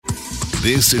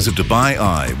This is a Dubai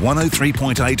Eye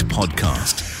 103.8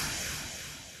 podcast.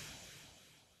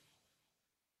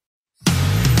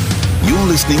 You're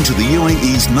listening to the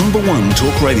UAE's #1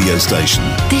 talk radio station.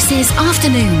 This is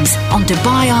Afternoons on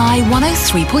Dubai Eye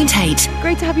 103.8.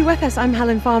 Great to have you with us. I'm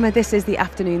Helen Farmer. This is the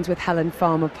Afternoons with Helen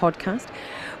Farmer podcast.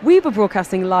 We were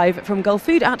broadcasting live from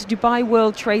Gulfood at Dubai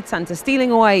World Trade Center,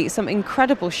 stealing away some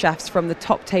incredible chefs from the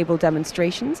top table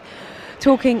demonstrations,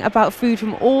 talking about food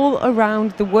from all around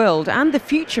the world and the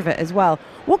future of it as well.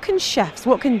 What can chefs,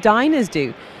 what can diners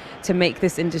do to make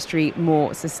this industry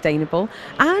more sustainable?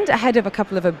 And ahead of a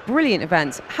couple of brilliant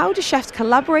events, how do chefs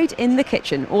collaborate in the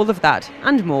kitchen? All of that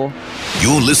and more.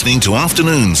 You're listening to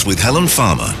Afternoons with Helen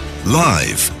Farmer,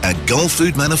 live at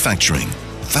Gulfood Manufacturing.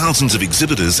 Thousands of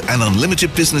exhibitors and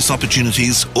unlimited business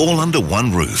opportunities all under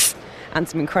one roof. And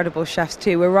some incredible chefs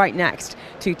too. We're right next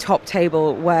to Top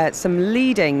Table, where some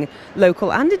leading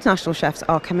local and international chefs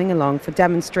are coming along for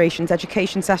demonstrations,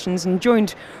 education sessions, and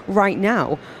joined right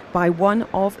now by one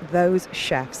of those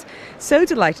chefs. So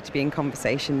delighted to be in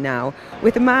conversation now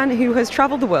with a man who has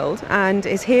travelled the world and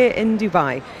is here in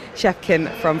Dubai, Chef Kim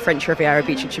from French Riviera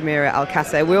Beach at Jumeirah Al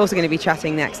Qasr. We're also going to be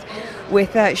chatting next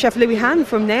with Chef Louis Han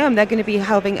from Neom. They're going to be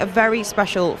having a very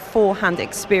special four-hand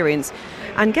experience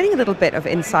and getting a little bit of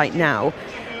insight now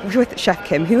with Chef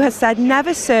Kim, who has said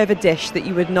never serve a dish that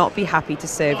you would not be happy to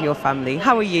serve your family.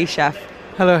 How are you, Chef?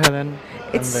 Hello, Helen.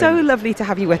 It's so lovely to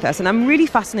have you with us, and I'm really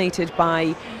fascinated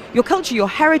by your culture, your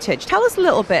heritage. Tell us a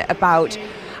little bit about,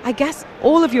 I guess,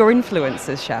 all of your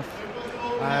influences, Chef.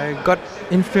 I got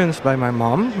influenced by my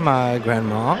mom, my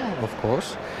grandma, of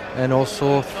course, and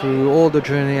also through all the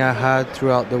journey I had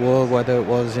throughout the world, whether it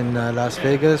was in Las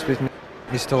Vegas with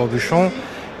Mr. Aubuchon,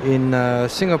 in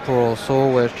Singapore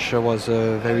also, which was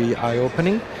very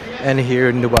eye-opening, and here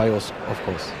in Dubai also, of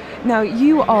course. Now,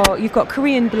 you've got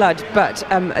Korean blood, but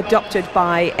adopted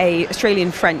by a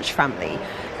Australian-French family.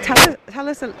 Tell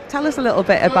us a little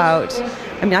bit about,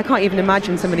 I mean, I can't even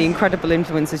imagine some of the incredible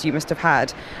influences you must have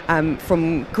had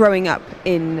from growing up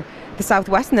in the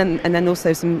southwest and then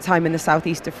also some time in the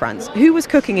southeast of France. Who was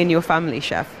cooking in your family,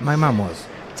 Chef? My mom was.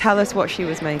 Tell us what she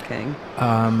was making.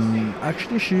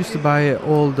 Actually, she used to buy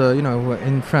all the,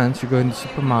 in France, you go in the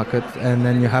supermarket and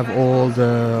then you have all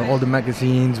the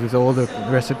magazines with all the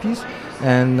recipes.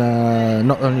 And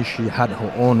not only she had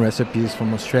her own recipes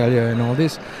from Australia and all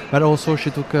this, but also she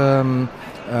took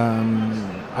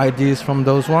ideas from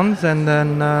those ones. And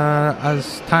then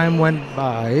as time went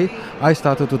by, I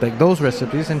started to take those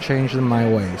recipes and change them my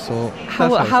way. So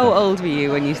how old were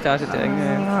you when you started doing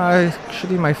that?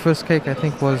 Actually, my first cake I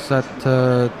think was at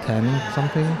 10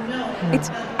 something.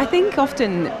 Yeah. I think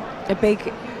often a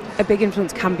big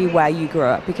influence can be where you grew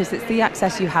up, because it's the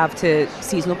access you have to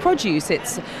seasonal produce.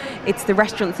 It's the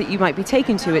restaurants that you might be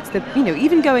taken to. It's the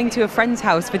even going to a friend's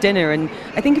house for dinner. And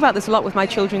I think about this a lot with my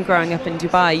children growing up in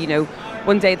Dubai.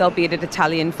 One day they'll be at an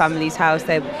Italian family's house.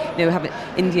 They have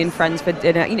Indian friends for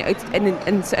dinner.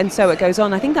 And so it goes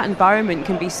on. I think that environment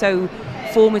can be so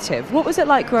formative. What was it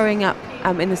like growing up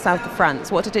in the south of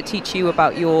France? What did it teach you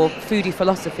about your foodie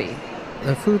philosophy?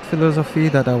 The food philosophy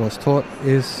that I was taught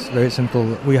is very simple.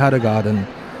 We had a garden.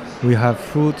 We have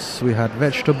fruits, we had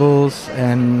vegetables,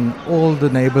 and all the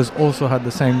neighbors also had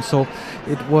the same. So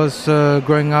it was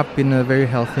growing up in a very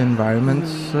healthy environment.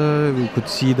 We could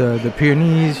see the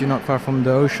Pyrenees, you're not far from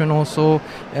the ocean also,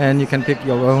 and you can pick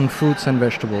your own fruits and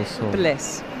vegetables. So.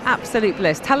 Bliss. Absolute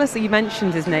bliss. Tell us, you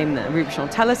mentioned his name there, Aubuchon.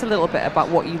 Tell us a little bit about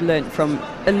what you learned from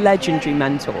a legendary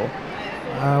mentor.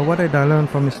 What I learned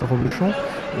from Mr. Aubuchon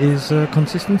is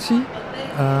consistency.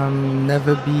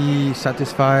 Never be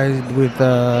satisfied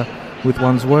with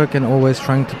one's work and always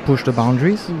trying to push the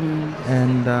boundaries.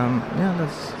 And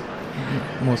that's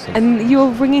mostly. And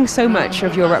you're bringing so much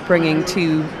of your upbringing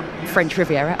to French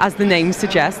Riviera, as the name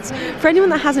suggests. For anyone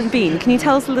that hasn't been, can you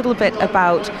tell us a little bit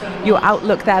about your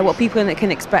outlook there, what people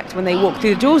can expect when they walk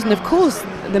through the doors, and of course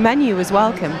the menu as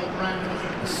well, Kim?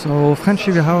 So French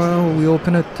Riviera, we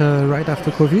opened it right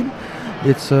after COVID.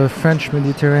 It's a French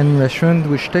Mediterranean restaurant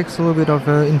which takes a little bit of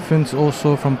influence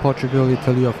also from Portugal,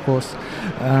 Italy, of course.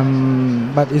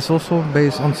 But it's also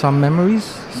based on some memories.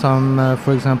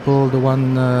 For example, the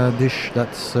one dish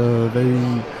that's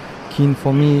very keen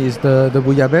for me is the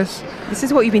bouillabaisse. This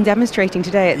is what you've been demonstrating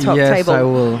today at Top Table. Yes, I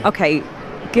will. Okay,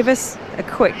 give us a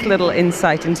quick little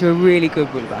insight into a really good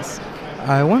bouillabaisse.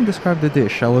 I won't describe the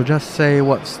dish. I will just say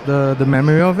what's the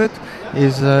memory of it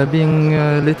is being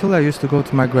little. I used to go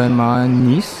to my grandma in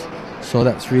Nice, so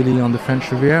that's really on the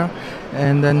French Riviera.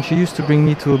 And then she used to bring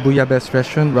me to a bouillabaisse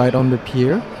restaurant right on the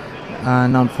pier.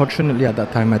 And unfortunately, at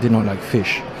that time, I did not like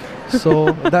fish.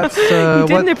 So that's you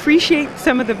didn't appreciate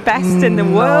some of the best in the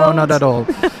world? No, not at all.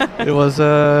 It was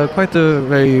quite a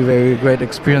very, very great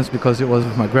experience because it was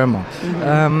with my grandma.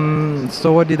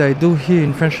 So what did I do here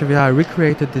in French Riviera? I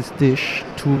recreated this dish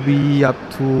to be up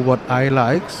to what I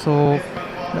like. So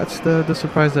that's the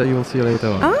surprise that you'll see later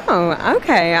on. Oh,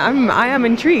 okay. I am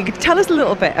intrigued. Tell us a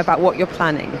little bit about what you're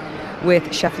planning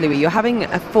with Chef Louis. You're having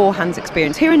a four hands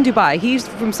experience here in Dubai. He's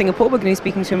from Singapore. We're going to be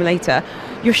speaking to him later.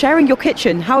 You're sharing your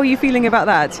kitchen. How are you feeling about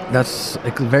that? That's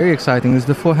very exciting. It's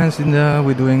the four hands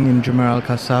we're doing in Jumeirah Al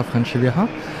Qasr, French Riviera.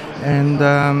 And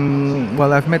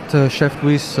well, I've met Chef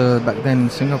Louis back then in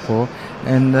Singapore,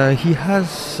 and he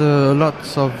has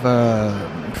lots of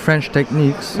French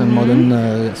techniques and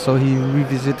modern. So he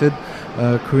revisited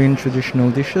Korean traditional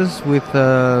dishes with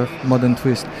a modern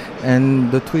twist,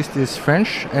 and the twist is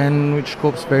French, and which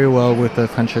copes very well with the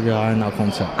French Riviera and our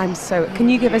concept. Can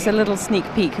you give us a little sneak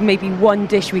peek, maybe one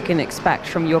dish we can expect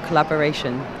from your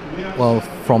collaboration? Well,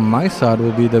 from my side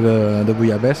will be the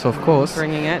bouillabaisse, of course.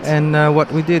 Bringing it. And what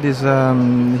we did is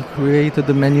he created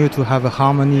the menu to have a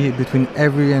harmony between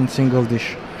every and single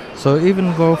dish. So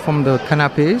even go from the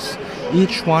canapés,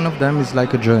 each one of them is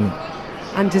like a journey.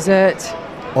 And dessert?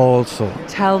 Also.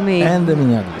 Tell me. And the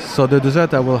mignardes. So the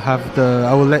dessert I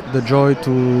will let the joy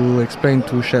to explain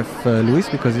to Chef Louis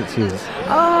because it's his.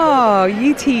 Oh,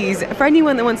 you tease. For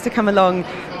anyone that wants to come along,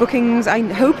 bookings I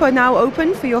hope are now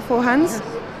open for your four hands?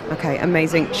 Okay,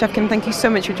 amazing. Chef Kim, thank you so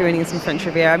much for joining us in French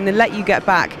Riviera. I'm going to let you get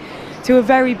back to a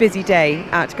very busy day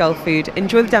at Gulf Food.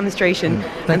 Enjoy the demonstration.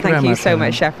 Thank you so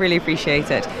much, Chef. Really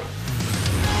appreciate it.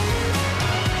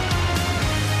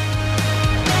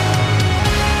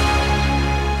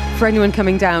 For anyone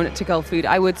coming down to Gulf Food,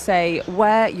 I would say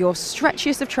wear your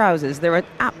stretchiest of trousers. There are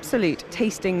absolute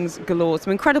tastings galore,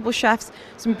 some incredible chefs,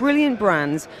 some brilliant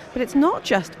brands, but it's not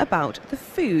just about the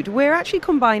food. We're actually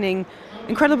combining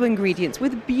incredible ingredients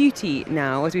with beauty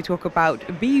now as we talk about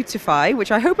Beautify,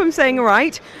 which I hope I'm saying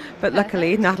right, but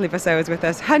luckily Natalie Vasseur is with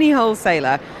us, honey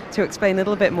wholesaler, to explain a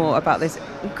little bit more about this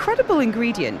incredible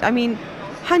ingredient. I mean,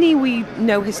 honey we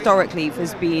know historically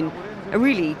has been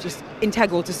really just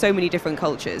integral to so many different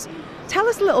cultures. Tell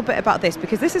us a little bit about this,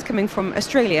 because this is coming from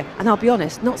Australia, and I'll be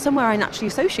honest, not somewhere I naturally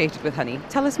associated with honey.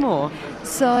 Tell us more.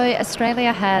 So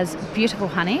Australia has beautiful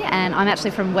honey, and I'm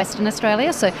actually from Western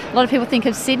Australia, so a lot of people think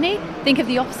of Sydney, think of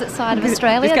the opposite side of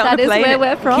Australia. That is where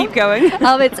we're from. Keep going.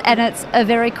 It's a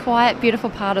very quiet, beautiful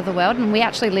part of the world, and we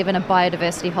actually live in a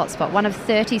biodiversity hotspot, one of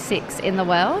 36 in the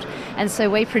world, and so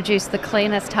we produce the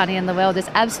cleanest honey in the world. There's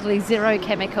absolutely zero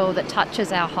chemical that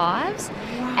touches our hives.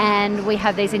 And we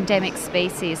have these endemic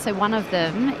species. So one of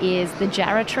them is the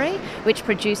jarrah tree, which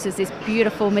produces this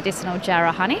beautiful medicinal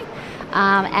jarrah honey.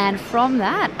 And from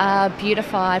that,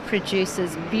 Beautify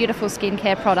produces beautiful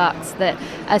skincare products that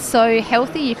are so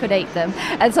healthy you could eat them.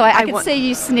 And so I can see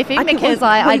you sniffing because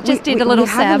I just did a little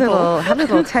sample. Have a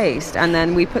little taste, and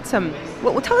then we put some.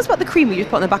 Well, tell us about the cream you just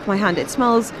put on the back of my hand. It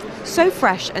smells so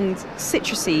fresh and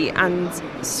citrusy and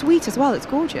sweet as well. It's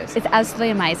gorgeous. It's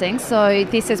absolutely amazing. So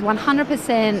this is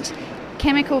 100%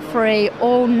 chemical-free,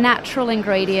 all natural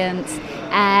ingredients,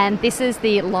 and this is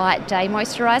the Light Day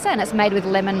Moisturiser, and it's made with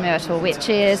lemon myrtle, which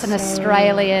is an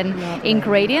Australian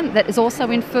ingredient that is also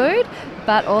in food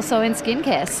but also in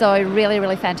skincare. So really,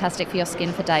 really fantastic for your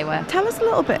skin for day wear. Tell us a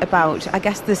little bit about, I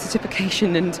guess, the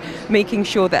certification and making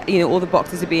sure that, you know, all the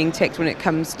boxes are being ticked when it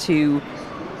comes to,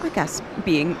 I guess,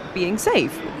 being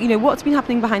safe. You know, what's been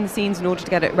happening behind the scenes in order to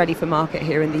get it ready for market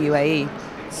here in the UAE?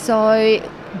 So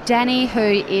Danny, who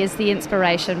is the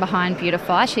inspiration behind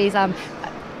Beautify, she's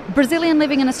Brazilian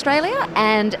living in Australia,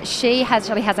 and she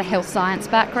actually has a health science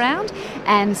background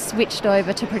and switched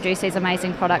over to produce these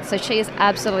amazing products. So she is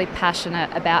absolutely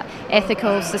passionate about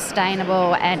ethical,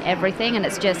 sustainable and everything, and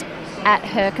it's just at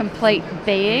her complete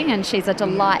being, and she's a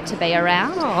delight to be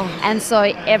around. And so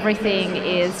everything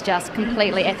is just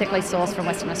completely ethically sourced from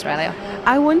Western Australia.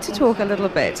 I want to talk a little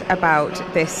bit about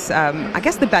this, I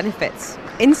guess the benefits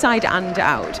inside and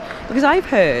out, because I've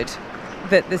heard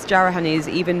that this jarrah honey is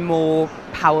even more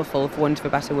powerful, for want of a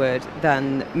better word,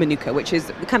 than Manuka, which is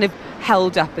kind of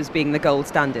held up as being the gold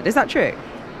standard. Is that true?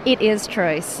 It is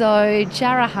true. So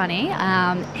jarrah honey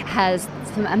has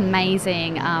some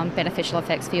amazing beneficial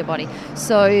effects for your body.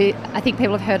 So I think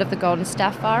people have heard of the golden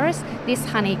staph virus. This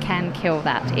honey can kill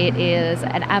that. It is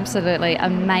an absolutely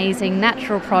amazing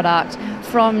natural product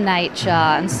from nature,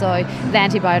 and so the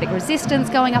antibiotic resistance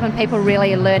going up and people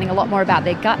really are learning a lot more about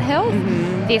their gut health.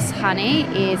 This honey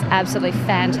is absolutely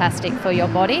fantastic for your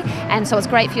body, and so it's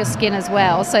great for your skin as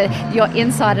well. So your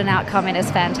inside and out comment is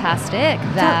fantastic.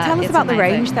 Tell us about the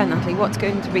range then, Natalie? What's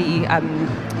going to be,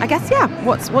 I guess,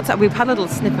 what's up? We've had a little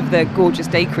sniff of the gorgeous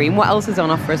day cream. What else is on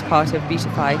offer as part of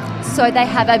Beautify? So they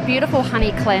have a beautiful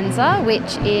honey cleanser,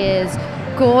 which is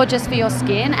gorgeous for your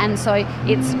skin, and so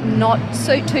it's not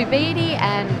too beady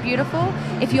and beautiful.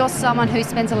 If you're someone who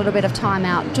spends a little bit of time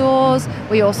outdoors,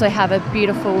 we also have a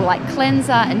beautiful like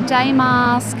cleanser and day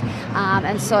mask,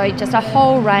 and so just a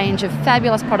whole range of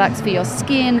fabulous products for your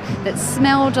skin that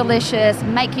smell delicious,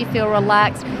 make you feel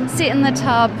relaxed. Sit in the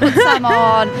tub, put some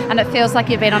on, and it feels like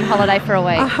you've been on holiday for a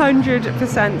week.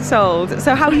 100% sold.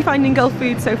 So how are you finding Gulf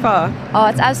Food so far? Oh,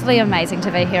 it's absolutely amazing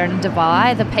to be here in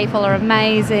Dubai. The people are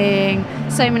amazing.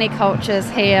 So many cultures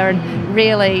here, and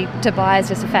really Dubai is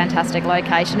just a fantastic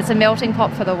location. It's a melting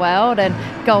pot for the world, and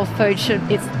Gulf Food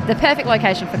it's the perfect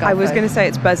location for Gulf Food. I was going to say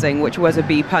it's buzzing, which was a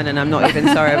B pun, and I'm not even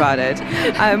sorry about it.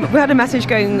 We had a message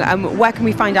going, where can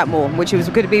we find out more, which was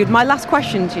going to be my last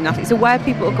question to you, Natalie. So where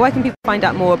can people find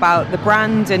out more about the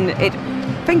brand, and it,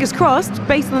 fingers crossed,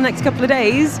 based on the next couple of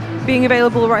days, being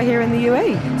available right here in the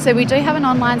UAE? So we do have an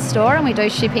online store, and we do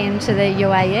ship into the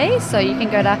UAE, so you can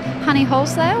go to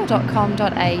honeyWholesale.com.au,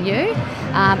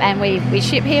 and we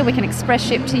ship here. We can express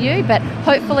ship to you, but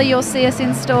hopefully you'll see us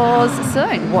in stores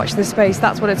soon. Watch the space.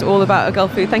 That's what it's all about at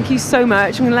Gulf Food. Thank you so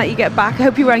much. I'm going to let you get back. I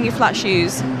hope you're wearing your flat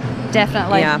shoes.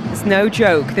 Definitely. Yeah, it's no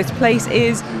joke. This place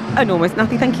is enormous.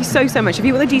 Natalie, thank you so much. If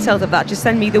you want the details of that, just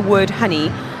send me the word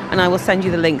honey, and I will send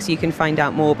you the link so you can find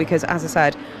out more, because as I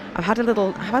said, I've had a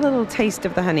little taste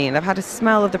of the honey, and I've had a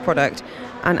smell of the product,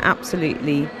 and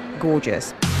absolutely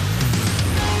gorgeous.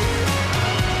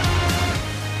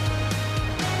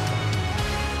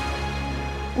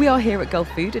 We are here at Gulf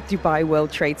Food at Dubai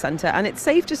World Trade Center, and it's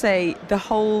safe to say the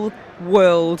whole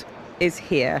world is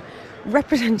here,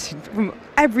 represented from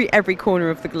every corner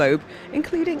of the globe,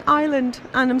 including Ireland.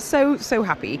 And I'm so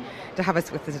happy to have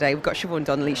us with us today. We've got Siobhan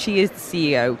Donnelly. She is the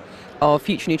CEO of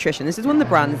Future Nutrition. This is one of the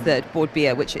brands that Bord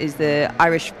Bia, which is the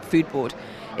Irish Food Board,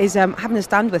 is having a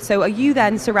stand with. So are you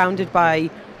then surrounded by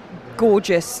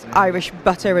gorgeous Irish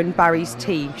butter and Barry's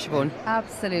tea, Siobhan?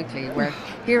 Absolutely. We're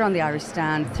here on the Irish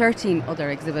stand. 13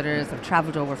 other exhibitors have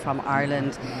travelled over from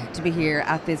Ireland to be here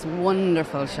at this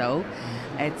wonderful show.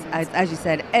 It's, as you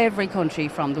said, every country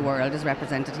from the world is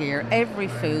represented here. Every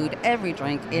food, every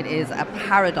drink. It is a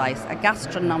paradise, a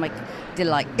gastronomic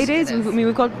delight. It is. I mean,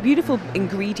 we've got beautiful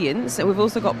ingredients, and we've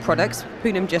also got products.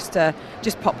 Poonam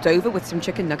just popped over with some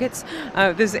chicken nuggets.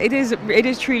 It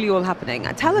is truly all happening.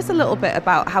 Tell us a little bit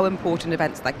about how important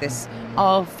events like this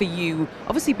are for you,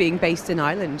 obviously being based in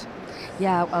Ireland.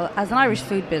 Yeah, well, as an Irish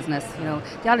food business, you know,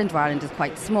 the island of Ireland is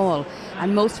quite small,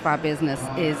 and most of our business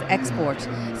is export.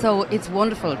 So it's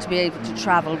wonderful to be able to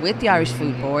travel with the Irish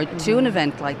Food Board to an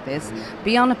event like this,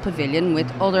 be on a pavilion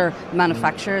with other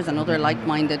manufacturers and other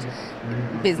like-minded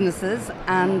businesses,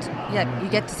 and yeah, you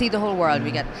get to see the whole world. We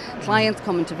get clients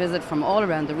coming to visit from all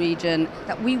around the region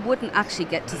that we wouldn't actually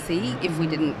get to see if we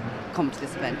didn't come to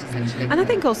this event, essentially. And I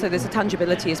think also there's a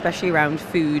tangibility, especially around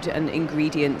food and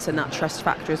ingredients, and that trust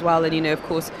factor as well. And you know, of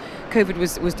course, COVID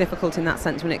was difficult in that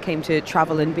sense when it came to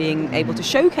travel and being able to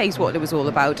showcase what it was all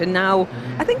about. And now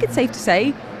I think it's safe to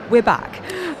say we're back.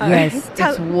 Yes,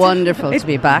 it's wonderful to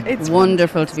be back. It's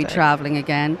wonderful fantastic to be travelling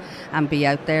again and be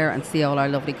out there and see all our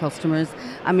lovely customers.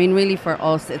 I mean, really for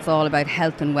us, it's all about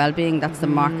health and well-being. That's the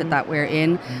market that we're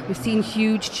in. We've seen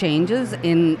huge changes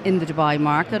in the Dubai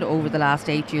market over the last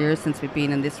 8 years since we've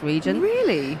been in this region.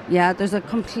 Really? Yeah, there's a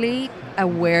complete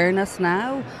awareness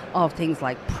now of things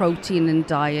like protein in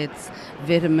diets,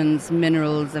 vitamins,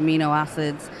 minerals, amino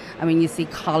acids. I mean, you see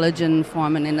collagen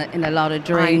forming in a lot of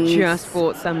drinks. I just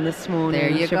bought some this morning. There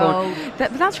you Siobhan. go.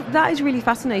 That is really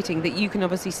fascinating that you can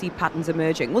obviously see patterns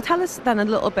emerging. Well, tell us then a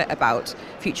little bit about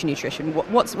Future Nutrition.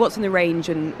 What's in the range,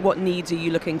 and what needs are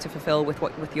you looking to fulfil with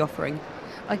the offering?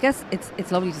 I guess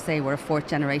it's lovely to say we're a fourth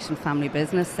generation family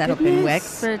business set up in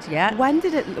Wexford. Yeah. When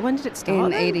did it start?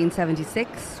 In then?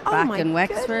 1876, Oh back my in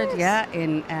Wexford. goodness. Yeah,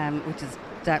 in which is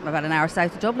about an hour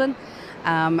south of Dublin,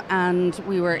 and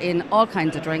we were in all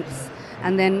kinds of drinks.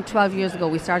 And then 12 years ago,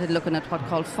 we started looking at what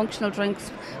called functional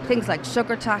drinks, things like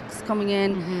sugar tax coming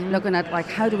in, looking at like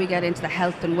how do we get into the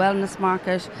health and wellness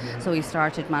market. So we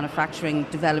started manufacturing,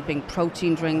 developing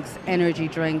protein drinks, energy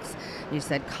drinks. You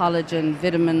said collagen,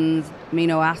 vitamins,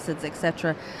 amino acids,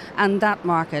 etc. And that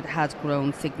market has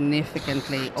grown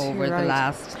significantly over the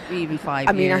last even 5 years.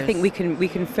 I mean, I think we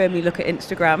can firmly look at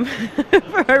Instagram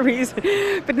for a reason.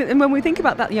 But when we think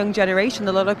about that young generation,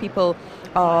 a lot of people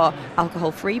are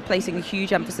alcohol free, placing a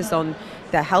huge emphasis on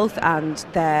their health and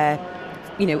their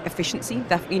efficiency,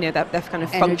 they're kind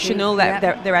of Energy, functional,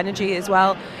 their energy as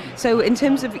well. So in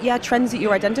terms of trends that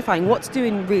you're identifying, what's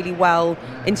doing really well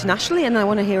internationally, and I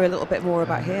want to hear a little bit more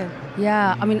about here.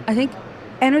 Yeah, I mean, I think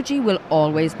energy will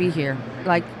always be here.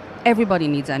 Like, everybody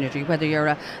needs energy, whether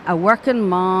you're a working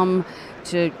mom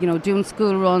to, doing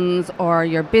school runs, or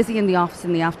you're busy in the office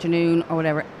in the afternoon or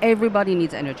whatever. Everybody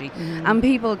needs energy. And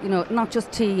people, not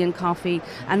just tea and coffee,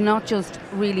 and not just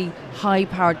really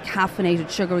high-powered caffeinated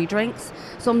sugary drinks,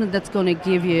 something that's going to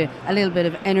give you a little bit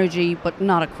of energy but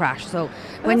not a crash. So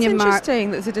that's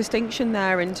interesting. There's a distinction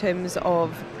there in terms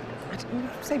of, I'd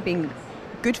say, being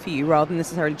good for you rather than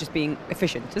necessarily just being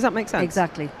efficient. Does that make sense?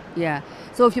 Exactly, yeah.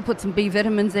 So if you put some B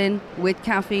vitamins in with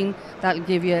caffeine, that'll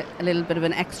give you a little bit of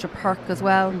an extra perk as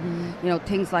well.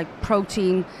 Things like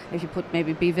protein, if you put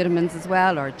maybe B vitamins as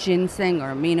well, or ginseng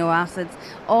or amino acids,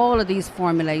 all of these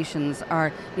formulations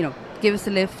are, give us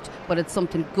a lift, but it's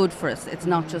something good for us. It's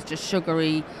not just a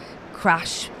sugary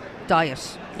crash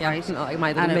diet. Right? Like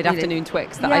my little mid-afternoon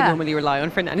Twix that I normally rely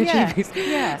on for an energy boost.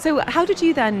 Yeah. So how did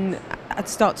you then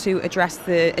start to address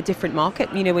a different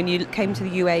market? When you came to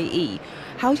the UAE,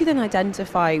 how do you then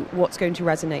identify what's going to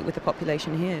resonate with the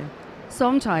population here?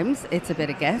 Sometimes it's a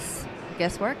bit of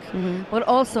guesswork, but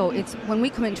also it's when we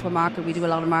come into a market, we do a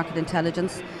lot of market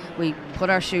intelligence. We put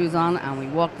our shoes on and we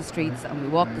walk the streets and we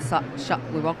walk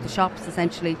the shops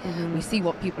essentially. We see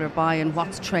what people are buying,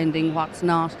 what's trending, what's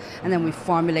not, and then we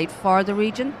formulate for the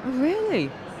region. Oh, really?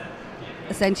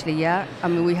 Essentially, yeah. I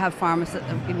mean, we have pharmacists,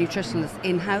 nutritionists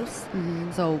in-house,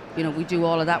 so we do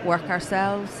all of that work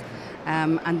ourselves.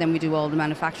 And then we do all the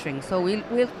manufacturing. So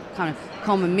we'll kind of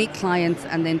come and meet clients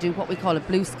and then do what we call a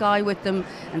blue sky with them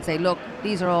and say, look,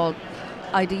 these are all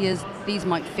ideas, these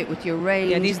might fit with your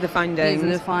range. Yeah, these are the findings. These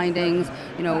are the findings.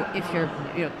 If you're,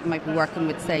 you might be working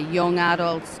with, say, young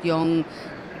adults, young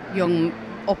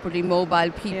upwardly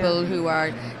mobile people who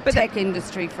are tech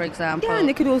industry, for example. Yeah, and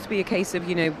it could also be a case of,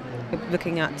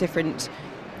 looking at different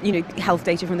health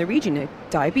data from the region,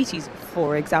 diabetes,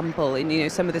 for example,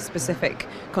 and some of the specific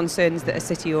concerns that a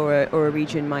city or a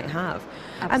region might have.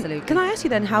 Absolutely. Can I ask you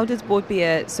then, how does Bord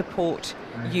Bia support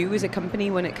you as a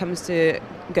company when it comes to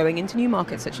going into new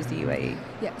markets such as the UAE?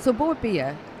 Yeah, so Bord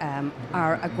Bia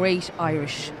are a great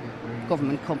Irish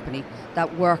government company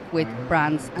that work with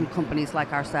brands and companies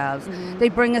like ourselves. They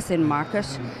bring us in market.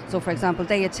 So for example,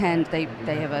 they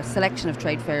have a selection of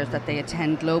trade fairs that they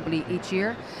attend globally each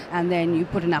year, and then you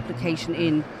put an application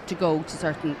in to go to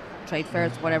certain trade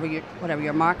fairs, whatever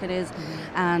your market is,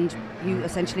 and you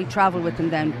essentially travel with them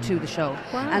then to the show.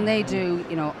 Wow. And they do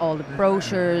all the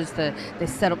brochures, they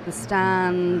set up the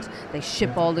stand, they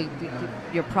ship all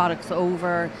your products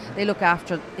over, they look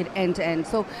after it end to end.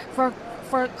 So for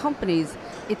companies,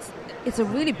 it's a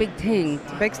really big thing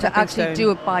to actually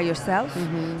do it by yourself.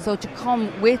 So to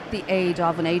come with the aid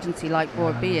of an agency like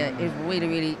Bord Bia is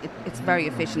really, it's very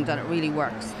efficient and it really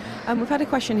works. We've had a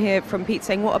question here from Pete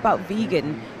saying, what about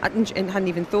vegan? I hadn't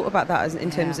even thought about that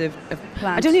in terms of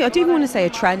plant. I don't even want to say a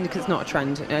trend, because it's not a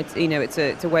trend.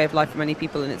 It's a way of life for many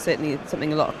people, and it's certainly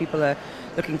something a lot of people are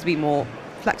looking to be more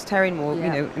flexitarian, more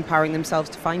empowering themselves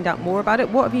to find out more about it.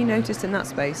 What have you noticed in that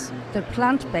space? The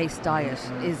plant-based diet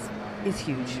is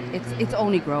huge. It's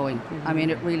only growing. I mean,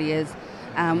 it really is.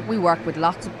 We work with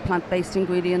lots of plant-based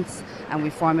ingredients, and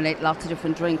we formulate lots of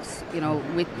different drinks,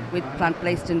 with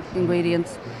plant-based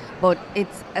ingredients. But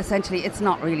it's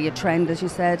not really a trend, as you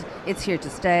said. It's here to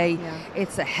stay. Yeah.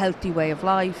 It's a healthy way of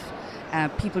life.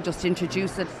 People just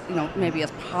introduce it, maybe as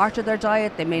part of their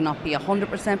diet. They may not be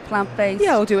 100% plant-based.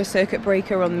 Yeah, or do a circuit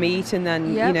breaker on meat, and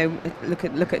then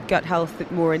look at gut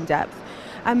health more in depth.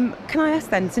 Can I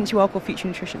ask then, since you are called Future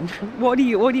Nutrition, what are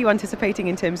you anticipating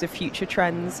in terms of future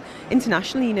trends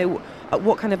internationally?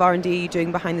 What kind of R&D are you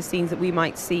doing behind the scenes that we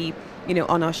might see,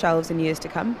 on our shelves in years to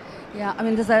come? Yeah, I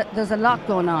mean, there's a lot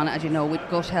going on, as you know, with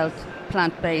gut health,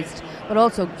 plant-based, but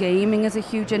also gaming is a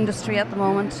huge industry at the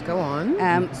moment. Go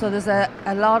on. So there's a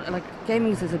lot, like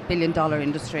gaming is a $1 billion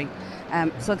industry.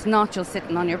 So it's not just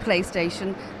sitting on your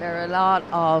PlayStation. There are a lot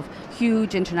of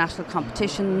huge international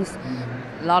competitions,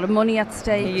 a lot of money at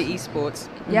stake. Your esports.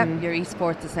 Yep, your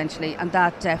esports essentially, and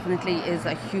that definitely is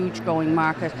a huge growing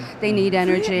market. They need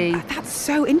energy. That's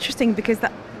so interesting, because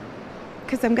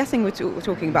I'm guessing we're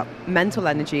talking about mental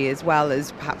energy as well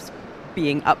as perhaps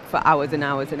being up for hours and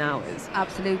hours and hours.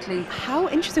 Absolutely. How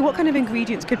interesting. What kind of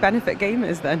ingredients could benefit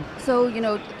gamers then? So,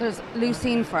 there's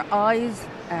leucine for eyes,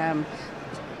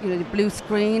 the blue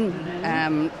screen,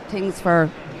 things for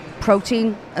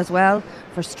protein as well,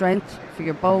 for strength, for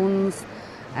your bones,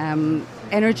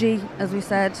 energy, as we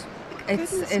said.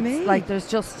 It's like there's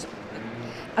just,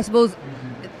 I suppose,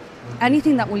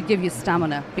 anything that will give you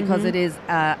stamina, because it is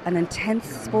an intense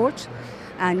sport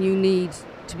and you need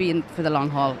to be in for the long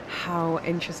haul. How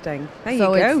interesting. There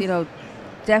So you go. it's, you know,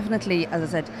 definitely, as I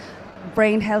said,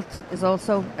 brain health is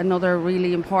also another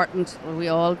really important. We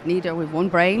all need it. We've one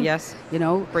brain. Yes. You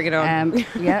know, Bring it on.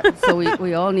 Yeah. So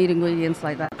we all need ingredients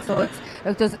like that. So it's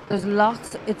look, there's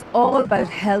lots. It's all about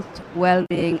health,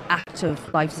 well-being,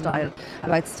 active lifestyle,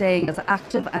 about staying as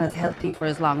active and as healthy for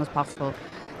as long as possible.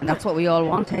 And that's what we all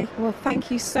want, eh? Well, thank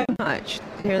you so much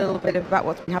to hear a little bit about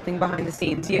what's been happening behind the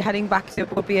scenes. You're heading back to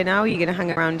Bord Bia now? Are you going to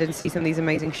hang around and see some of these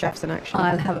amazing chefs in action?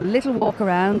 I'll have a little walk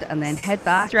around and then head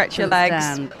back. Stretch your to the legs.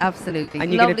 stand. Absolutely.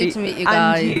 And you're Lovely gonna be, to meet you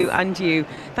guys. And you.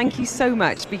 Thank you so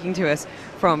much speaking to us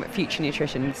from Future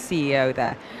Nutrition, CEO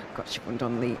there. Got Siobhan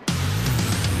Donnelly.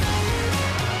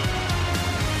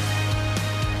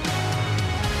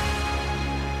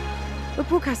 We're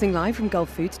broadcasting live from Gulf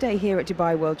Food today here at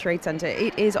Dubai World Trade Center.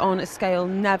 It is on a scale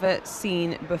never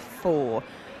seen before.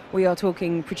 We are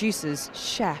talking producers,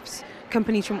 chefs,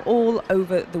 companies from all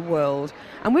over the world.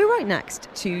 And we're right next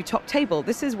to Top Table.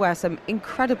 This is where some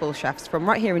incredible chefs from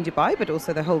right here in Dubai, but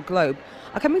also the whole globe,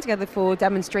 are coming together for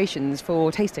demonstrations,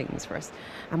 for tastings for us.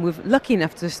 And we're lucky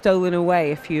enough to have stolen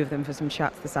away a few of them for some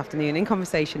chats this afternoon. In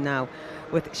conversation now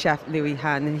with Chef Louis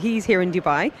Han. He's here in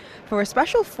Dubai for a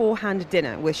special four-hand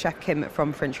dinner with Chef Kim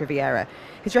from French Riviera.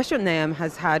 His restaurant Neom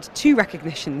has had 2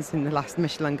 recognitions in the last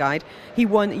Michelin Guide. He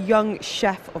won Young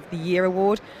Chef of the Year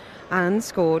award and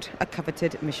scored a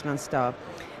coveted Michelin star.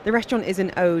 The restaurant is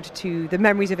an ode to the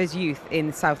memories of his youth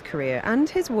in South Korea and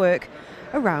his work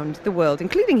around the world,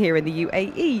 including here in the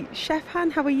UAE. Chef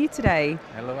Han, how are you today?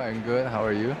 Hello, I'm good. How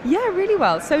are you? Yeah, really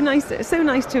well. So nice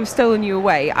to have stolen you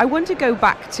away. I want to go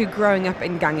back to growing up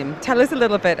in Gangnam. Tell us a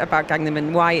little bit about Gangnam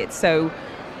and why it's so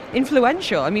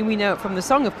influential. I mean, we know it from the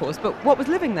song, of course, but what was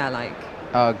living there like?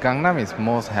 Gangnam is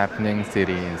most happening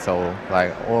city in Seoul.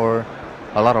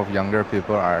 A lot of younger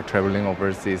people are traveling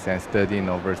overseas and studying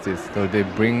overseas, so they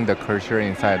bring the culture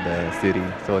inside the city.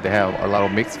 So they have a lot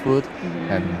of mixed food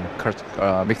and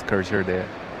mixed culture there.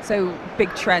 So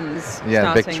big trends.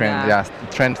 Yeah, big starting trend. there. Yeah,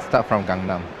 trend start from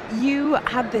Gangnam. You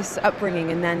had this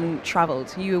upbringing and then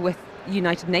travelled. You were with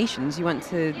United Nations. You went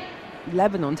to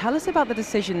Lebanon. Tell us about the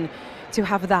decision to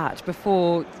have that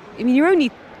before. I mean, you're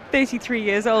only 33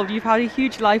 years old. You've had a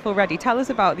huge life already. Tell us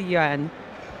about the UN.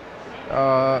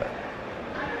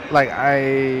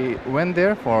 I went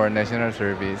there for national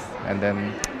service, and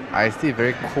then I see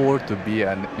very cool to be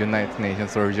a United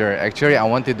Nations soldier. Actually, I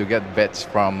wanted to get badge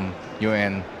from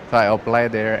UN, so I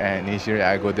applied there, and initially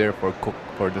I go there for cook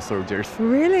for the soldiers.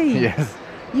 Really? Yes.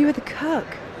 You were the cook.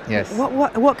 Yes.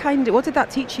 What did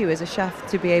that teach you as a chef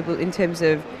to be able, in terms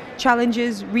of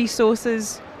challenges,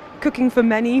 resources, cooking for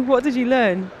many? What did you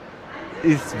learn?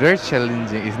 It's very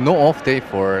challenging. It's no off day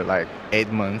for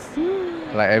 8 months.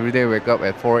 Every day wake up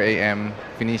at 4 a.m.,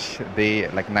 finish day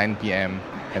 9 p.m.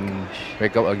 and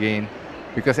wake up again.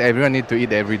 Because everyone need to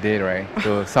eat every day, right?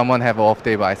 So someone have an off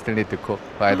day, but I still need to cook,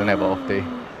 but I don't have an off day.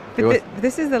 But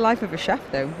this is the life of a chef,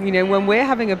 though. You know, when we're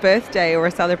having a birthday or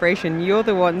a celebration, you're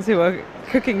the ones who are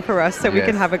cooking for us so we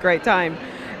can have a great time.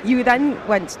 You then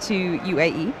went to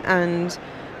UAE and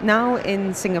now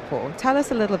in Singapore. Tell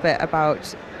us a little bit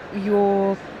about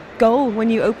your goal when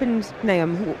you opened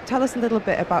Neom. Tell us a little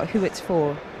bit about who it's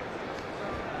for.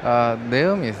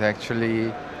 Neom is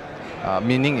actually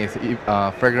meaning is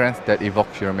fragrance that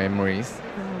evokes your memories.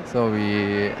 So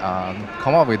we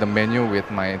come up with a menu with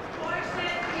my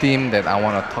team that I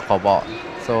want to talk about.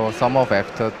 So some of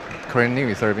episode, currently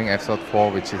we're serving episode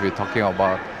 4, which is we're talking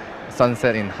about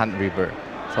sunset in Han River.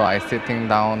 So I sitting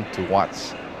down to watch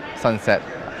sunset,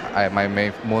 my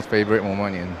most favorite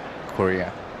moment in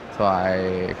Korea. So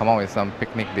I come up with some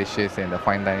picnic dishes in the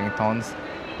fine dining towns.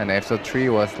 And episode 3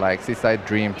 was seaside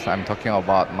dreams. I'm talking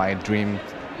about my dream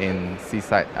in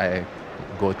seaside. I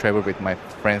go travel with my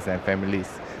friends and families.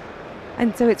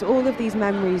 And so it's all of these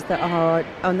memories that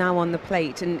are now on the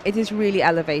plate, and it is really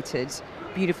elevated,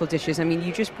 beautiful dishes. I mean,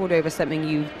 you just brought over something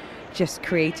you just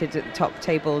created at the top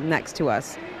table next to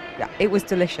us. Yeah, it was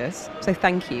delicious, so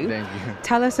thank you. Thank you.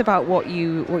 Tell us about what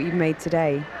you made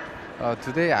today.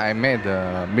 Today I made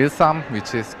milsam,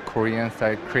 which is Korean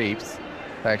style crepes.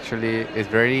 Actually, it's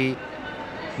very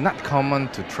not common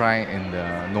to try in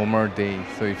the normal day.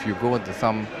 So if you go to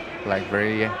some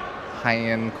very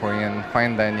high-end Korean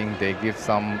fine dining, they give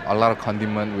a lot of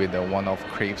condiment with one of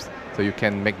crepes, so you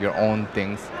can make your own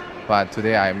things. But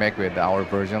today I make with our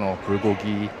version of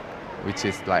bulgogi, which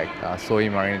is soy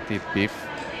marinated beef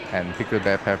and pickled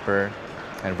bell pepper,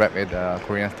 and wrapped with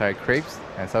Korean style crepes,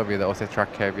 and served with the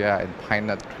Ossetra caviar and pine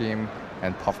nut cream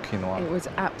and puff quinoa. It was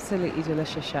absolutely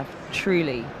delicious, Chef.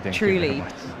 Truly, Thank you truly. very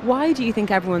much. Why do you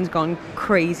think everyone's gone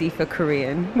crazy for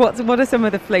Korean? What are some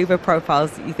of the flavor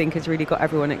profiles that you think has really got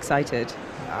everyone excited?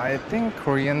 I think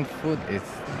Korean food is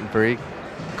very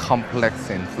complex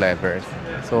in flavors.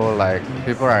 So like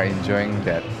people are enjoying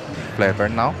that flavor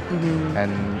now,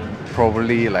 and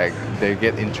probably like they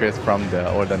get interest from the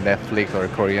Netflix or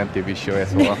Korean TV show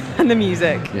as well. And the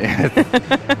music. Yes.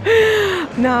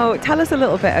 Now, tell us a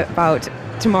little bit about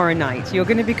tomorrow night. You're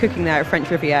going to be cooking there at French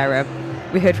Riviera.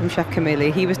 We heard from Chef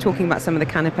Camille. He was talking about some of the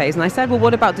canapes, and I said, well,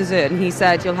 what about dessert? And he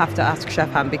said, you'll have to ask Chef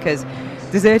Han because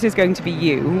dessert is going to be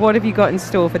you. What have you got in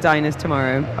store for diners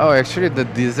tomorrow? Oh, actually, the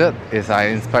dessert is I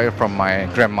inspired from my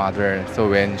grandmother. So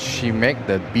when she make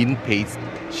the bean paste,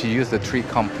 she used the 3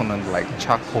 components like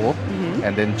charcoal,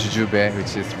 and then jujube,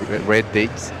 which is red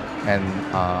dates, and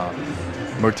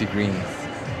multigreens.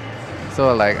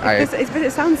 So like but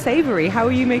it sounds savory. How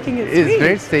are you making it sweet? It's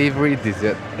very savory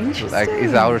dessert. Interesting. Like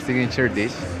it's our signature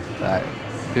dish. Like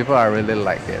people are really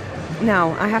like it.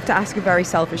 Now, I have to ask a very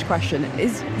selfish question.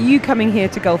 Is you coming here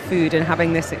to Gulf Food and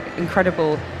having this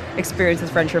incredible experience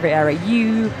with French Riviera,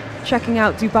 you checking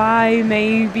out Dubai,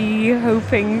 maybe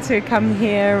hoping to come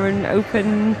here and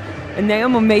open a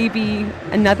Neom or maybe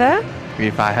another?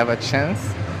 If I have a chance.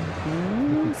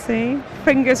 See?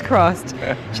 Fingers crossed.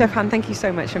 Chef Han, thank you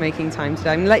so much for making time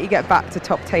today. I'm going to let you get back to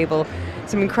Top Table.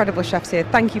 Some incredible chefs here.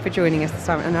 Thank you for joining us this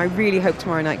time, and I really hope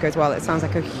tomorrow night goes well. It sounds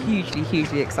like a hugely,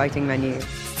 hugely exciting menu.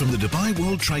 From the Dubai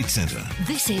World Trade Centre.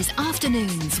 This is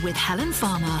Afternoons with Helen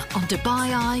Farmer on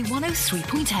Dubai Eye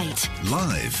 103.8.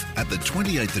 Live at the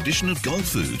 28th edition of Gulf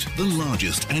Food, the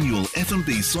largest annual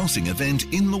F&B sourcing event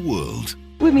in the world.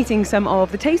 We're meeting some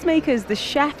of the tastemakers, the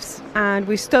chefs, and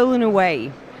we've stolen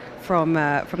away from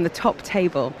the Top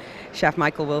Table. Chef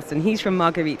Michael Wilson, he's from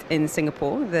Marguerite in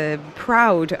Singapore, the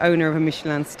proud owner of a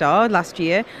Michelin star last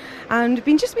year, and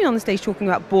been on the stage talking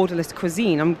about borderless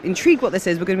cuisine. I'm intrigued what this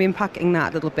is. We're going to be unpacking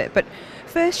that a little bit. But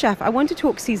first, Chef, I want to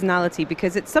talk seasonality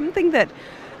because it's something that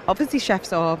obviously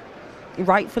chefs are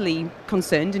rightfully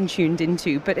concerned and tuned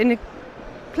into. But in a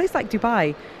place like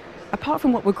Dubai, apart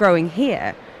from what we're growing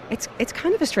here, it's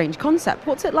kind of a strange concept.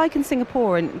 What's it like in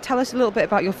Singapore? And tell us a little bit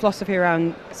about your philosophy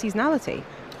around seasonality.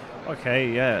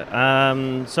 Okay,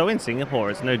 yeah. So in Singapore,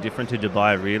 it's no different to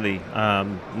Dubai, really.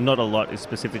 Not a lot is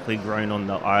specifically grown on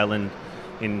the island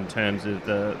in terms of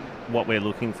what we're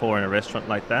looking for in a restaurant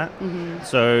like that.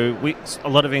 So a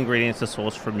lot of ingredients are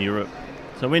sourced from Europe.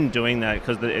 So when doing that,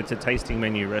 because it's a tasting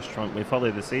menu restaurant, we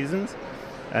follow the seasons,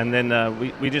 and then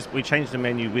we change the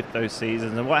menu with those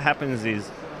seasons. And what happens is,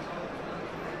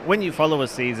 when you follow a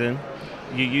season,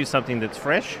 you use something that's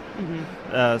fresh,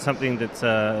 something that's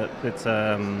at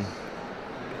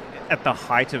the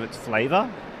height of its flavour,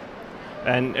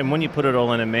 and when you put it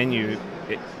all in a menu,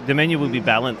 the menu will be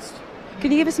balanced.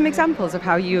 Can you give us some examples of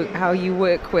how you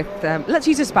work with? Let's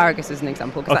use asparagus as an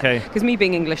example. Because me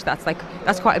being English, that's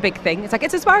quite a big thing. It's like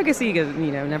it's asparagus,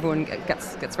 and everyone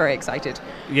gets very excited.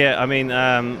 Yeah, I mean,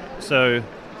 so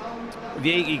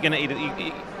you're gonna eat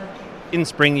it. In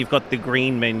spring, you've got the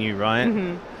green menu,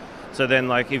 right? So then,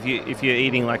 like, if you're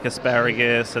eating like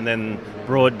asparagus and then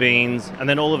broad beans, and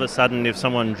then all of a sudden, if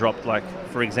someone dropped, like,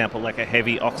 for example, like a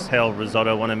heavy oxtail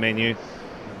risotto on a menu,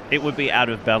 it would be out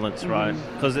of balance, right?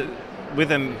 Because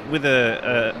with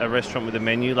a restaurant with a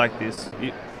menu like this,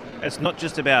 it's not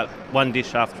just about one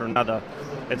dish after another.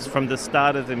 It's from the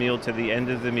start of the meal to the end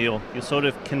of the meal. You're sort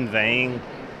of conveying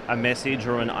a message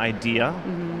or an idea,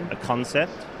 a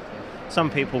concept. Some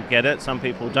people get it, some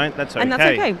people don't. That's okay. And that's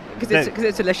okay, because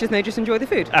it's delicious and they just enjoy the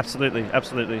food. Absolutely,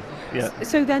 yeah.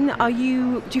 So then do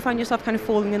you find yourself kind of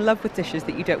falling in love with dishes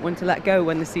that you don't want to let go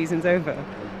when the season's over?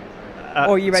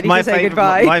 Or are you ready to say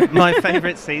goodbye? My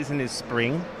favourite season is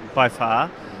spring, by far.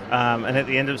 And at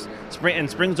the end of spring, and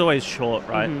spring's always short,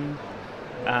 right?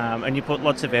 And you put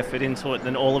lots of effort into it, and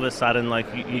then all of a sudden, like,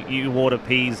 you water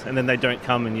peas, and then they don't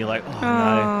come, and you're like, oh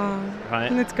no, right?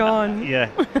 And it's gone. Yeah,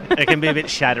 it can be a bit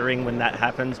shattering when that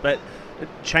happens, but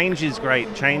change is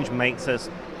great. Change makes us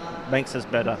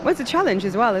better. Well, it's a challenge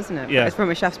as well, isn't it? Yeah.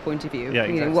 From a chef's point of view. Yeah,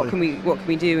 exactly. What can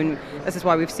we do? And this is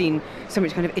why we've seen so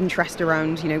much kind of interest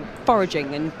around,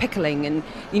 foraging and pickling and,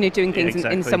 doing things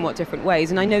in somewhat different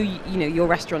ways. And I know, your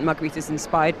restaurant Marguerite is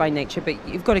inspired by nature, but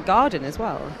you've got a garden as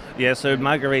well. Yeah, so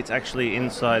Marguerite's actually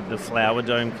inside the Flower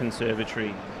Dome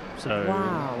Conservatory. So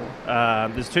wow.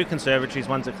 There's 2 conservatories.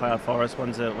 One's a cloud forest.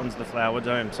 One's the Flower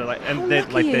Dome. So how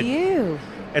lucky are you?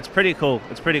 It's pretty cool.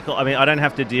 I mean, I don't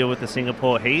have to deal with the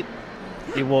Singapore heat.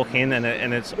 You walk in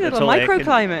and it's all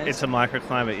microclimate. It's a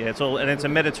microclimate. Yeah, it's a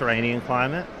Mediterranean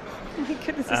climate. Oh my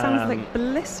goodness, it sounds like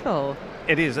blissful.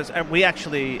 It is. We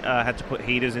actually had to put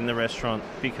heaters in the restaurant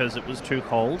because it was too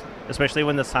cold, especially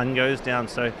when the sun goes down.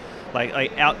 So,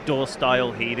 like outdoor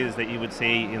style heaters that you would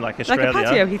see in like Australia. Like a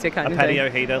patio heater kind of thing. A patio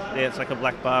heater. Yeah, it's like a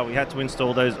black bar. We had to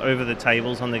install those over the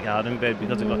tables on the garden bed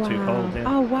because it got too cold. Yeah.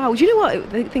 Oh wow! Do you know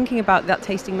what? Thinking about that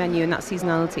tasting menu and that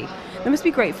seasonality, that must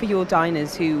be great for your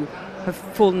diners who have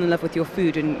fallen in love with your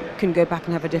food and can go back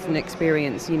and have a different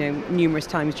experience, numerous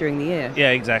times during the year. Yeah,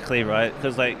 exactly right.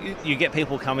 Because like you get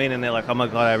people come in and they're like, "Oh my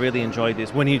god, I really enjoyed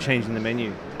this. When are you changing the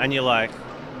menu?" And you're like,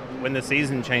 "When the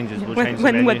season changes, we'll change the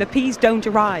menu." When the peas don't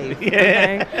arrive.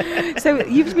 Yeah. Okay? So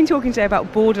you've been talking today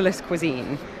about borderless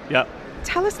cuisine. Yeah.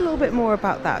 Tell us a little bit more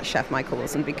about that, Chef Michael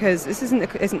Wilson, because this isn't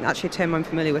actually a term I'm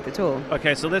familiar with at all.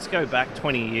 Okay, so let's go back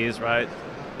 20 years, right?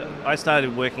 I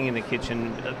started working in the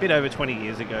kitchen a bit over 20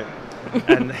 years ago.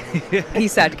 And he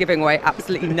said, giving away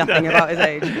absolutely nothing about his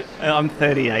age. I'm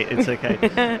 38, it's okay.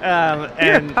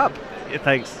 You're a pup. Yeah,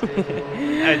 thanks.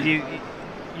 And you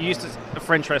used to, a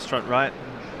French restaurant, right?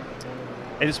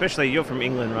 And especially you're from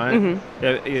England, right?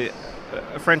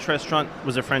 Mm-hmm. A French restaurant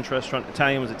was a French restaurant,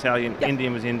 Italian was Italian, yep.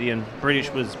 Indian was Indian, British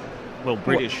was,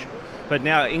 British. But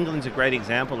now England's a great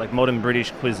example, like modern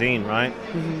British cuisine, right?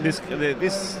 Mm-hmm.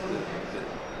 This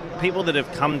people that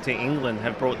have come to England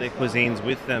have brought their cuisines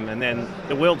with them, and then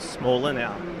the world's smaller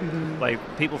now. Mm-hmm. Like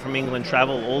people from England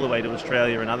travel all the way to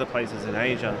Australia and other places in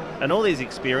Asia, and all these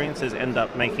experiences end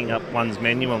up making up one's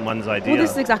menu and one's idea. Well,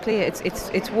 this is exactly it. It's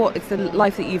the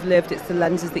life that you've lived. It's the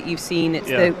lenses that you've seen.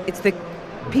 It's the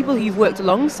people who you've worked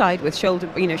alongside with shoulder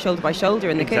by shoulder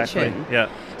in the kitchen. Yeah.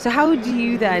 So how do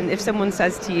you then, if someone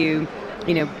says to you,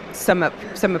 sum up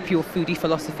your foodie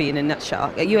philosophy in a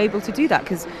nutshell, are you able to do that?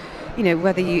 Because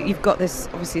whether you've got this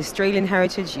obviously Australian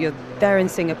heritage, you're there in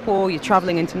Singapore, you're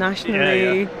traveling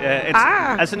internationally.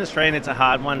 Yeah. As an Australian, it's a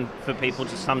hard one for people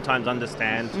to sometimes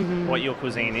understand what your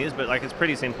cuisine is, but like it's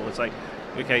pretty simple. It's like,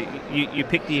 okay, you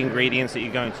pick the ingredients that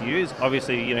you're going to use.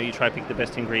 Obviously, you try to pick the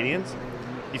best ingredients.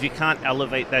 If you can't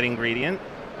elevate that ingredient,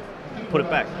 put it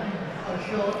back.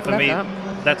 For me,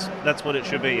 that's what it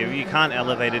should be. If you can't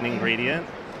elevate an ingredient,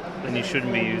 then you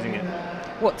shouldn't be using it.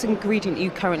 What's ingredient are you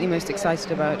currently most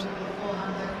excited about?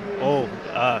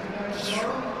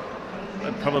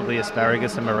 Probably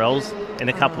asparagus and morels. In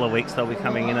a couple of weeks they'll be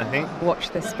coming in, I think.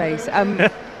 Watch this space.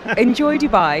 Enjoy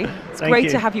Dubai. It's Thank great you.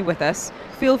 to have you with us.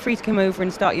 Feel free to come over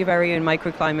and start your very own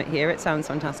microclimate here. It sounds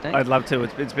fantastic. I'd love to.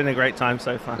 It's been a great time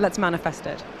so far. Let's manifest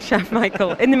it. Chef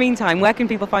Michael, in the meantime, where can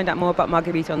people find out more about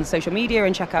Marguerite on social media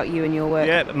and check out you and your work?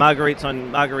 Yeah, Marguerite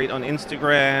on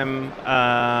Instagram.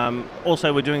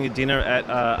 Also, we're doing a dinner at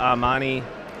Armani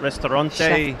Ristorante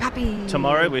Chef Papi.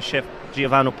 Tomorrow with Chef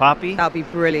Giovanni Papi. That'll be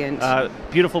brilliant.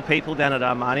 Beautiful people down at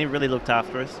Armani, really looked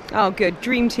after us. Oh, good.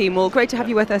 Dream team. Well, great to have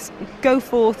you with us. Go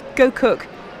forth, go cook.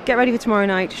 Get ready for tomorrow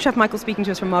night. Chef Michael speaking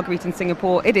to us from Marguerite in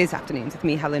Singapore. It is Afternoons with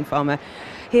me, Helen Farmer,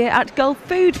 here at Gulf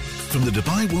Food. From the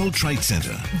Dubai World Trade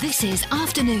Centre. This is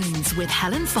Afternoons with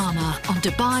Helen Farmer on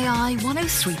Dubai Eye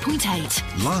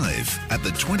 103.8. Live at the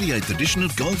 28th edition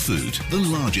of Gulf Food, the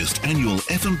largest annual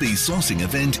F&B sourcing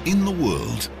event in the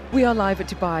world. We are live at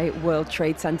Dubai World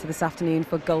Trade Centre this afternoon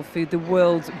for Gulf Food. The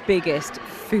world's biggest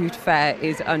food fair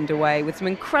is underway with some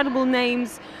incredible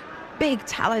names, big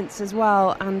talents as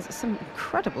well, and some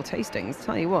incredible tastings.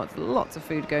 Tell you what, lots of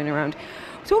food going around.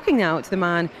 Talking now to the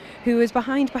man who is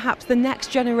behind perhaps the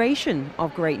next generation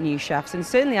of great new chefs and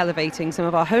certainly elevating some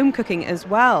of our home cooking as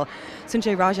well.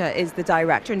 Sanjay Raja is the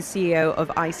director and CEO of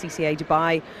ICCA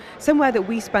Dubai, somewhere that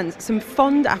we spent some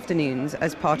fond afternoons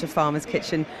as part of Farmer's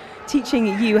Kitchen, teaching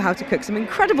you how to cook some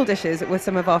incredible dishes with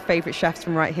some of our favourite chefs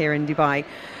from right here in Dubai.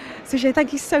 Sanjay,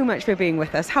 thank you so much for being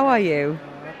with us. How are you?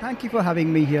 Thank you for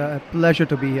having me here. A pleasure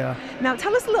to be here. Now,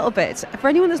 tell us a little bit, for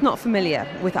anyone that's not familiar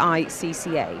with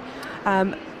ICCA,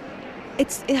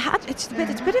 it's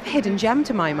a bit of a hidden gem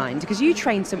to my mind, because you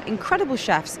train some incredible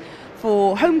chefs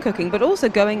for home cooking, but also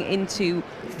going into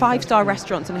 5-star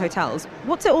restaurants and hotels.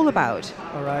 What's it all about?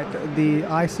 All right. The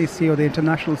ICC, or the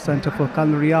International Center for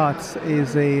Culinary Arts,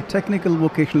 is a technical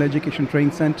vocational education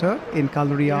training center in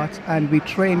culinary arts, and we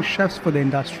train chefs for the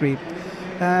industry.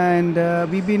 And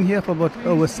we've been here for about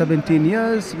over 17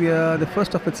 years. We are the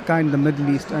first of its kind in the Middle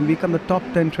East, and we become the top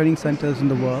 10 training centers in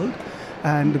the world.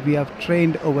 And we have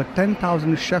trained over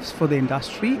 10,000 chefs for the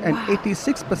industry, and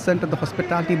 86% of the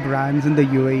hospitality brands in the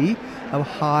UAE have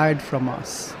hired from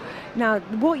us. Now,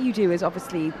 what you do is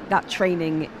obviously that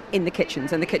training in the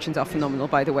kitchens, and the kitchens are phenomenal,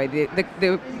 by the way.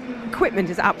 The equipment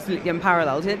is absolutely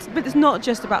unparalleled. But it's not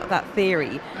just about that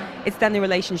theory. It's then the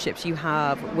relationships you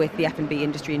have with the F&B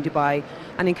industry in Dubai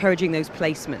and encouraging those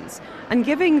placements and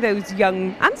giving those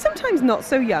young, and sometimes not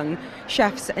so young,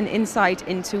 chefs an insight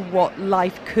into what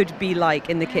life could be like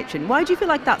in the kitchen. Why do you feel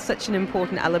like that's such an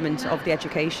important element of the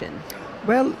education?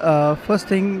 Well, first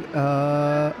thing,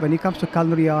 when it comes to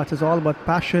culinary arts, it's all about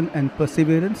passion and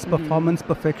perseverance, performance,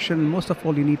 perfection. Most of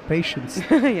all, you need patience,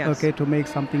 Yes. okay, to make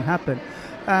something happen.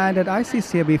 And at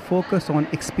ICCA, we focus on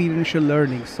experiential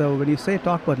learning. So when you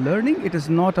talk about learning, it is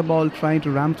not about trying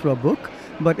to ram through a book,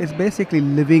 but it's basically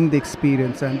living the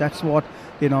experience, and that's what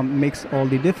makes all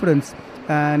the difference.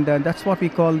 And that's what we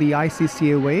call the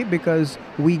ICCA way, because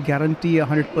we guarantee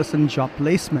 100% job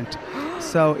placement.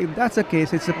 So if that's the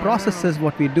case, it's the processes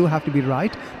what we do have to be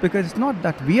right, because it's not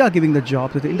that we are giving the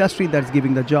jobs, it's the industry that's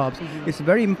giving the jobs. It's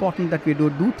very important that we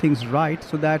do things right,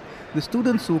 so that the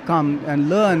students who come and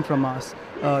learn from us,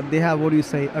 they have,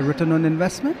 a return on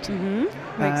investment.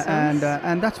 Makes sense.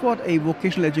 And that's what a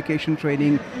vocational education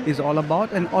training is all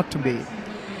about and ought to be.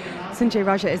 Sanjay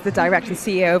Raja is the Director and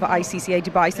CEO of ICCA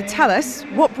Dubai. So tell us,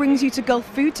 what brings you to Gulf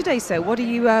Food today, sir? What are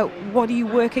you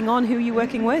working on? Who are you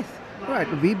working with? Right,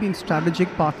 we've been strategic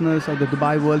partners of the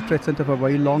Dubai World Trade Center for a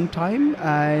very long time,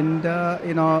 and at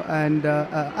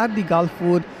the Gulf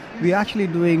Food, we're actually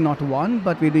doing not one,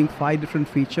 but we're doing 5 different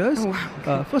features. Oh,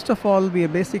 wow. First of all, we are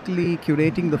basically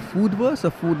curating the foodverse,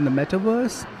 or food in the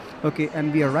metaverse. Okay,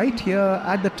 and we are right here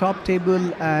at the top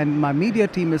table, and my media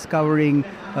team is covering,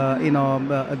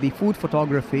 the food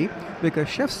photography, because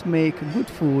chefs make good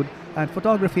food and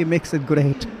photography makes it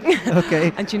great.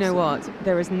 Okay. And you know what?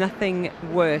 There is nothing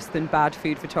worse than bad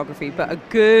food photography, but a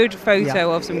good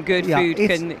photo of some good food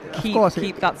can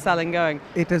keep that selling going.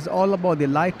 It is all about the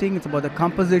lighting, it's about the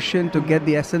composition to get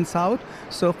the essence out.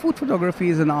 So food photography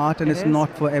is an art, and it's not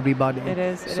for everybody. It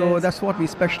is. That's what we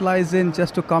specialize in,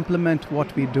 just to complement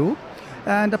what we do.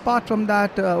 And apart from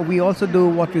that, we also do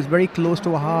what is very close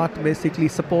to our heart, basically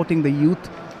supporting the youth,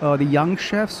 the young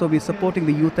chefs. So we're supporting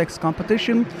the YouthX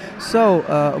competition. So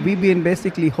we've been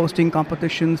basically hosting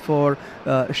competitions for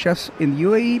chefs in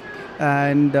UAE,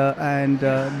 and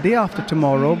day after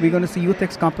tomorrow, we're going to see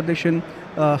YouthX competition,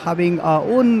 having our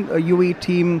own UAE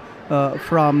team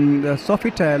from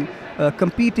Sofitel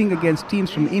competing against teams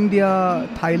from India,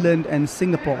 Thailand, and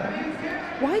Singapore.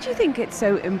 Why do you think it's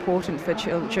so important for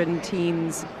children,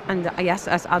 teens, and I guess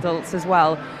us adults as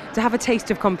well, to have a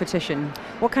taste of competition?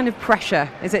 What kind of pressure?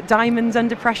 Is it diamonds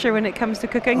under pressure when it comes to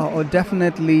cooking?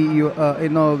 Definitely.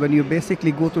 When you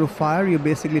basically go through fire, you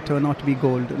basically turn out to be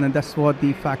gold, and that's what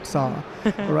the facts are.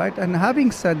 All right. And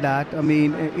having said that, I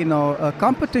mean,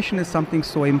 competition is something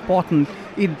so important.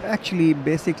 It actually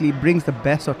basically brings the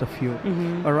best out of you.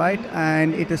 All right.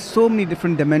 And it is so many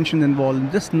different dimensions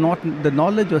involved, just not the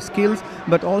knowledge or skills,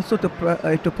 but also to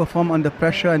perform under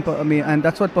pressure, and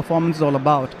that's what performance is all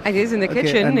about. It is in the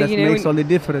kitchen, and that makes all the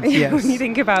difference. Yes. When you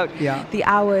think about the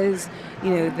hours,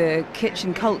 the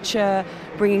kitchen culture,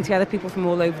 bringing together people from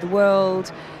all over the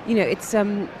world, it's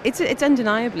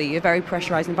undeniably a very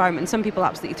pressurized environment. And some people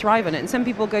absolutely thrive on it, and some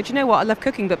people go, do you know what? I love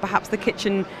cooking, but perhaps the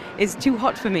kitchen is too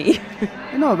hot for me.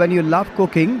 When you love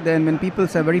cooking, then when people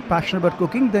say very passionate about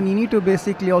cooking, then you need to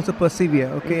basically also persevere.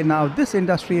 Okay, now this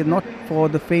industry is not for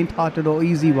the faint-hearted or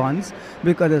easy ones,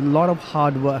 because there's a lot of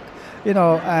hard work.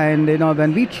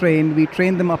 When we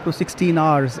train them up to 16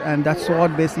 hours, and that's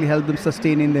what basically helps them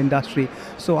sustain in the industry.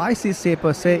 So ICCA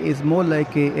per se is more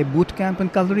like a boot camp in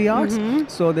culinary arts.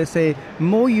 So they say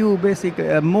more you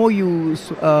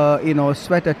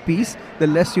sweat at peace, the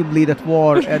less you bleed at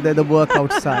war at the work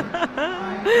outside.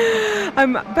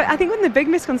 But I think one of the big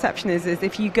misconceptions is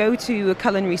if you go to a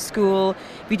culinary school,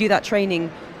 if you do that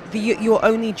training, your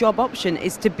only job option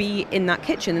is to be in that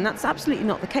kitchen, and that's absolutely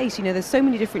not the case. There's so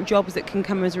many different jobs that can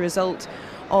come as a result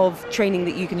of training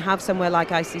that you can have somewhere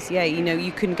like ICCA.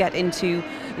 You can get into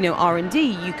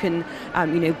R&D, you can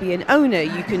be an owner,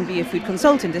 you can be a food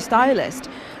consultant, a stylist.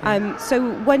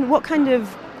 So what kind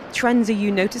of trends are you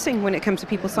noticing when it comes to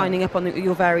people signing up on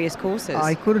your various courses?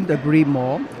 I couldn't agree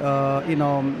more.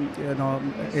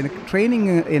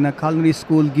 Training in a culinary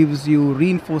school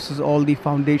reinforces all the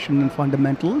foundation and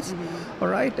fundamentals. All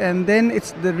right, and then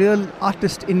it's the real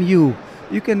artist in you.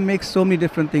 You can make so many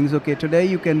different things. Okay, today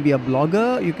you can be a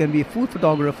blogger, you can be a food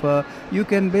photographer, you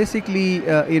can basically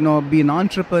be an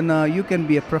entrepreneur, you can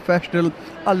be a professional.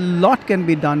 A lot can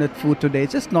be done at food today.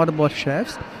 It's just not about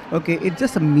chefs. Okay, it's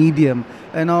just a medium,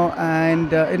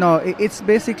 it's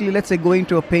basically, let's say, going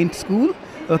to a paint school,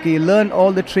 Okay, you learn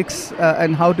all the tricks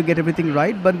and how to get everything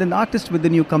right, but then artist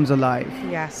within you comes alive.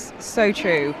 Yes, so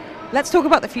true. Let's talk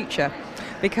about the future,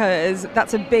 because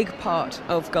that's a big part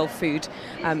of Gulf Food.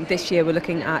 This year we're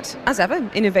looking at, as ever,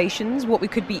 innovations, what we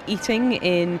could be eating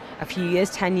in a few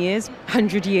years, 10 years,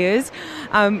 100 years.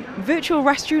 Virtual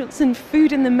restaurants and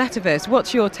food in the metaverse.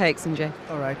 What's your take, Sanjay?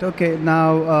 All right, okay.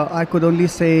 Now, I could only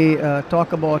say,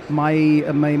 talk about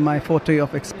my forte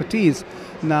of expertise.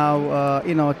 Now,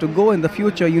 to go in the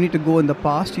future, you need to go in the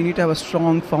past. You need to have a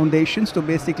strong foundations to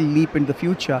basically leap in the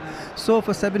future. So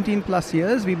for 17 plus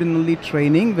years, we've been only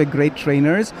training. We're great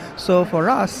trainers. So for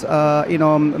us,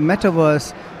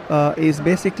 metaverse is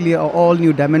basically an all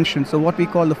new dimension. So what we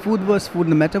call the foodverse, food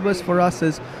in the metaverse for us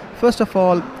is, first of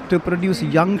all, to produce a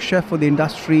young chef for the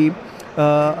industry.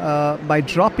 By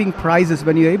dropping prices,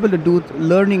 when you're able to do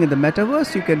learning in the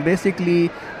metaverse, you can basically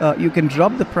you can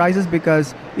drop the prices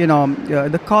because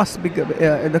the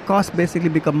costs basically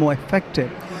become more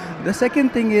effective. The second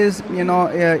thing is, in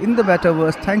the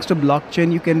metaverse, thanks to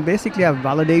blockchain, you can basically have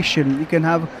validation, you can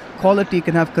have quality, you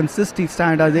can have consistency,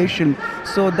 standardization,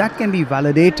 so that can be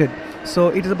validated. So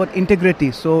it is about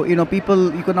integrity. So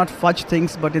people, you cannot fudge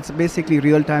things, but it's basically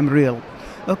real time real.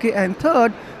 Okay, and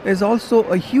third is also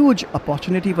a huge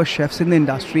opportunity for chefs in the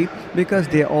industry because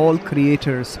they're all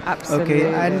creators. Absolutely.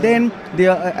 Okay, and then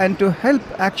and to help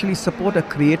actually support a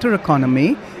creator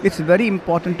economy, it's very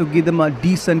important to give them a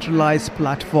decentralized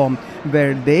platform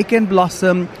where they can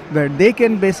blossom, where they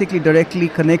can basically directly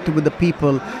connect with the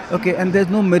people. Okay, and there's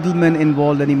no middlemen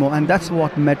involved anymore, and that's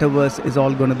what metaverse is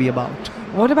all going to be about.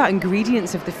 What about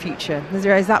ingredients of the future?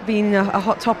 Has that been a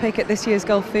hot topic at this year's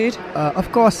Gulf Food? Of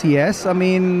course, yes. I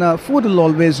mean, food will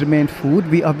always remain food.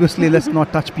 We obviously, let's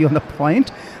not touch beyond the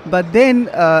point. But then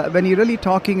when you're really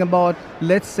talking about,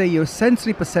 let's say, your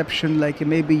sensory perception, like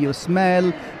maybe your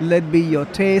smell, let be your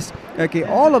taste, okay,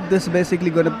 all of this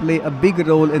basically going to play a big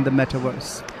role in the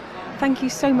metaverse. Thank you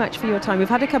so much for your time. We've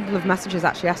had a couple of messages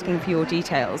actually asking for your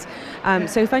details.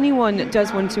 So if anyone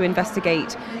does want to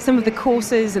investigate some of the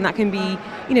courses, and that can be,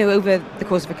 over the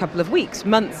course of a couple of weeks,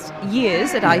 months,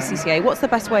 years at ICCA, what's the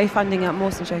best way of finding out more,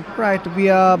 Sanjay? Right. We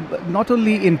are not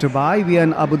only in Dubai, we are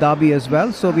in Abu Dhabi as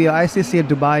well. So we are ICCA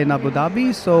Dubai and Abu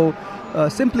Dhabi. So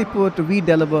simply put, we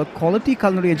deliver quality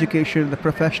culinary education at the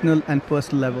professional and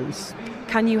personal levels.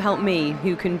 Can you help me,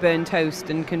 who can burn toast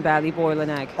and can barely boil an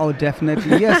egg? Oh,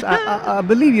 definitely. Yes, I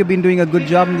believe you've been doing a good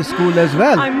job in the school as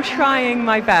well. I'm trying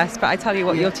my best, but I tell you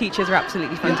what, your teachers are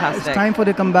absolutely fantastic. It's time for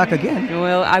them to come back again.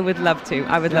 Well, I would love to.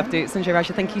 Love to. Sanjay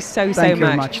Rajah, thank you so Thank you much.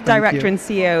 very much. Director and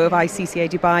CEO of ICCA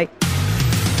Dubai.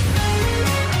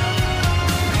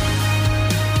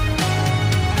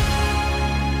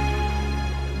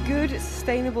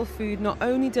 Sustainable food not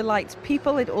only delights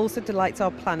people, it also delights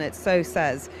our planet, so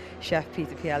says Chef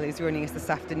Peter Piel, who's joining us this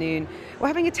afternoon. We're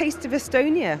having a taste of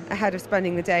Estonia ahead of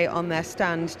spending the day on their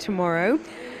stand tomorrow.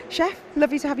 Chef,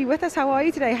 lovely to have you with us. How are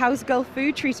you today? How's Gulf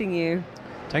Food treating you?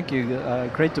 Thank you.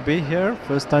 Great to be here.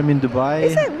 First time in Dubai.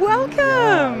 Is it?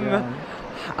 Welcome. Yeah.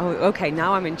 Oh, okay.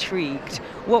 Now I'm intrigued.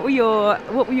 What were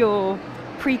your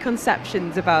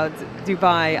preconceptions about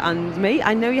Dubai and me?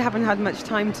 I know you haven't had much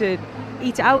time to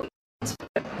eat out.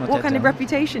 What kind of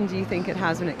reputation do you think it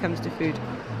has when it comes to food?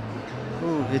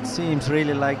 Ooh, it seems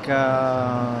really like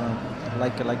a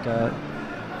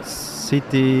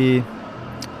city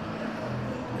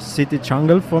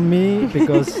jungle for me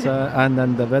because and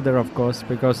then the weather, of course,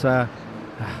 because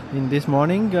in this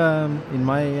morning in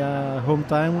my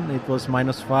hometown it was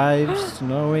 -5,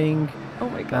 snowing. Oh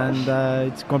my gosh. And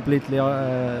it's completely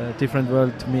different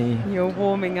world to me. You're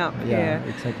warming up here.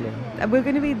 Yeah, exactly. We're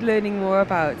going to be learning more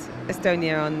about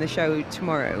Estonia on the show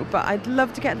tomorrow, but I'd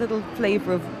love to get a little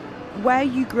flavour of where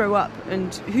you grew up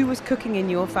and who was cooking in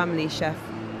your family, Chef.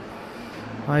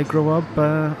 I grew up,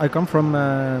 I come from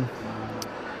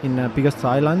in the biggest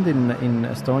island in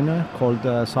Estonia called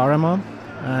Saaremaa,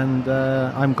 and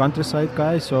I'm countryside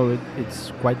guy, so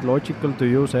it's quite logical to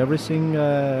use everything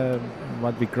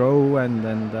what we grow and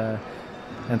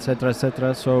etc.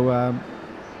 etc. So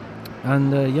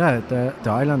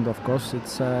the island, of course,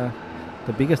 it's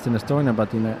the biggest in Estonia, but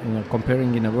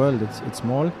comparing in the world, it's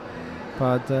small.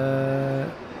 But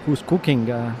who's cooking?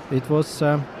 It was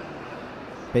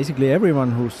basically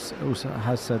everyone who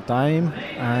has time,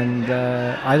 and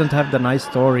I don't have the nice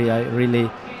story. I really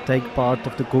take part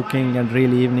of the cooking, and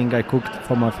really evening I cooked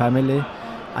for my family.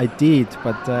 I did,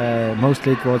 but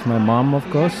mostly it was my mom, of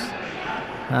course.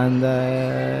 And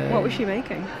what was she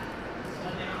making?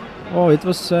 Oh, it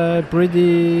was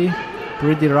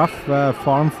pretty rough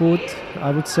farm food,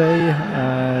 I would say.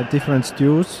 Different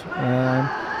stews,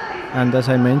 and as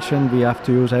I mentioned, we have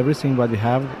to use everything, but we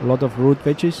have a lot of root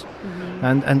veggies.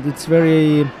 and it's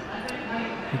very.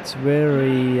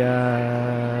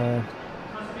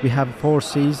 We have 4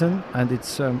 seasons, and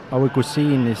it's our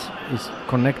cuisine is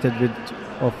connected with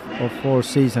of 4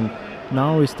 seasons.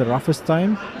 Now is the roughest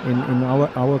time in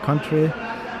our country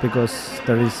because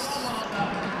there is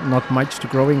not much to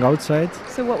growing outside.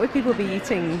 So what would people be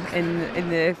eating in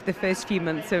the first few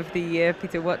months of the year,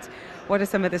 Peter? What are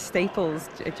some of the staples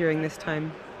during this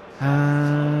time?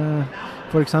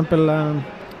 For example,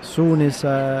 soon is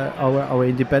our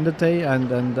Independence Day,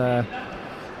 and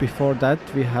before that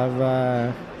we have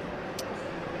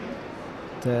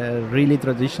the really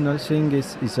traditional thing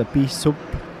is a pea soup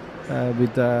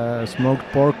with smoked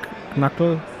pork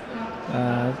knuckle.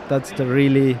 That's the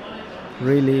really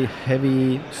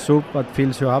heavy soup that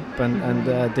fills you up, and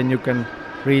then you can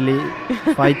really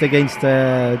fight against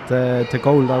the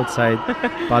cold outside.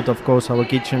 But of course our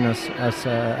kitchen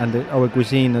our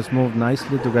cuisine has moved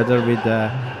nicely together with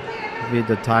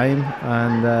the time,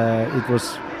 and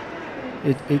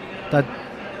that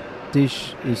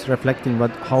dish is reflecting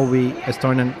how we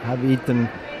Estonians have eaten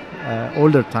all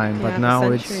the time. But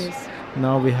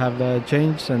now we have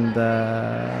changed, and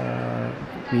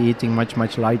we're eating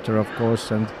much lighter, of course.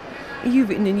 And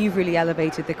you've really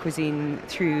elevated the cuisine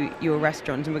through your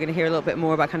restaurant, and we're going to hear a little bit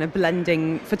more about kind of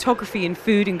blending photography and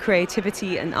food and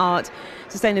creativity and art,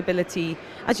 sustainability.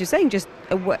 As you're saying, just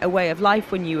a way of life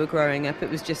when you were growing up. It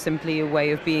was just simply a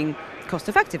way of being cost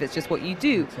effective. It's just what you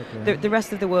do. Exactly. The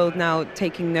rest of the world now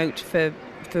taking note for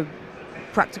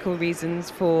practical reasons,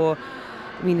 for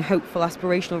hopeful,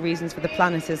 aspirational reasons for the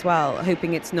planet as well,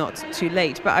 hoping it's not too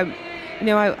late. But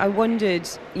I wondered,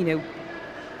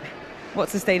 what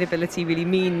sustainability really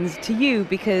means to you,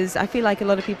 because I feel like a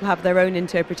lot of people have their own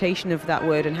interpretation of that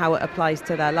word and how it applies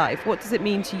to their life. What does it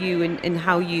mean to you in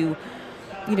how you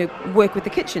work with the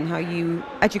kitchen, how you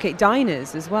educate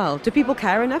diners as well? Do people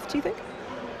care enough, do you think?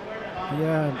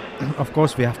 Yeah, of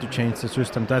course we have to change the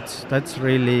system. That's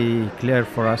really clear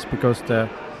for us, because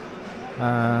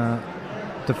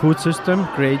the food system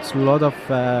creates a lot of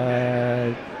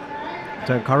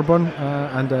the carbon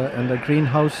and the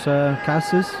greenhouse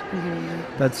gases.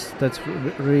 Mm-hmm. That's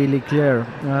really clear.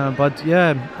 But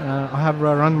I have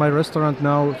run my restaurant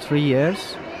now 3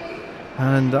 years,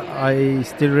 and I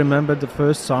still remember the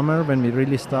first summer when we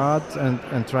really start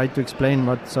and try to explain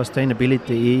what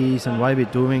sustainability is and why we're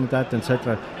doing that,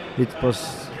 etc. It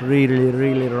was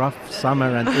really rough summer,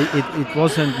 and it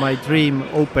wasn't my dream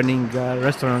opening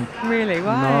restaurant. Really?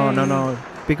 Why? No.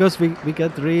 Because we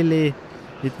get really,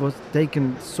 it was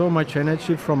taken so much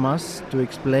energy from us to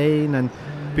explain, and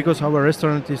because our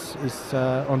restaurant is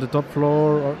on the top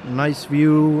floor, nice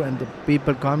view, and the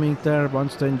people coming there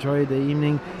wants to enjoy the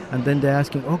evening, and then they're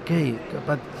asking, okay,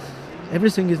 but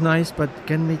everything is nice, but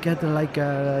can we get like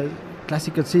a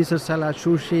classical Caesar salad,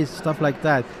 sushi, stuff like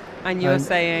that? And you're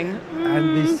saying?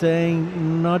 And we're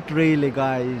saying, not really,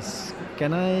 guys.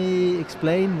 Can I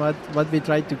explain what we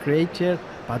try to create here?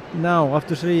 But now,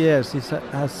 after 3 years, it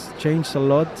has changed a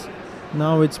lot.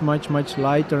 Now it's much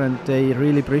lighter, and they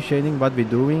really appreciating what we're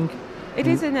doing. It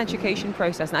is an education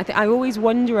process, and I always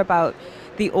wonder about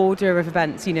the order of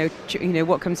events.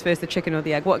 What comes first, the chicken or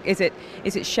the egg? What is it?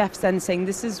 Is it chefs then saying,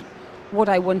 this is what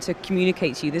I want to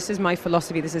communicate to you, this is my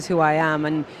philosophy, this is who I am,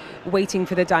 and waiting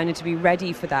for the diner to be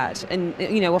ready for that? And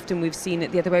often we've seen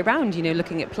it the other way around,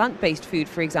 looking at plant-based food,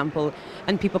 for example,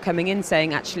 and people coming in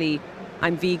saying, actually,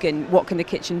 I'm vegan, what can the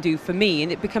kitchen do for me?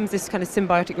 And it becomes this kind of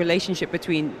symbiotic relationship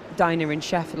between diner and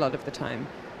chef a lot of the time.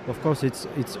 Of course, it's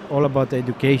all about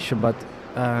education, but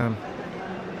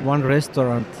one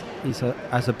restaurant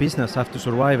as a business have to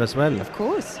survive as well. Of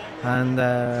course. And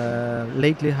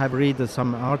lately I've read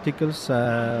some articles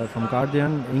from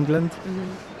Guardian, England.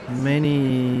 Mm-hmm.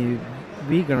 Many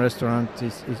vegan restaurants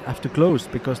have to close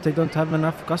because they don't have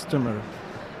enough customer.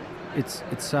 It's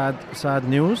sad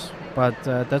news, but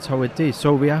that's how it is.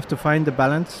 So we have to find the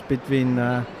balance between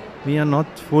we are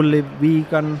not fully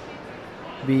vegan.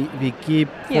 We keep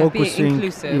focusing. Be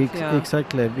inclusive.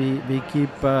 Exactly. We keep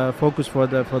focus for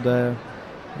the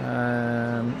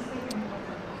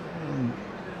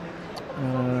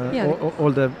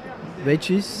all the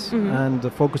veggies, mm-hmm.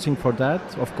 and focusing for that.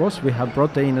 Of course, we have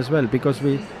protein as well because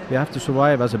we have to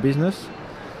survive as a business,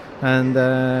 and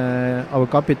our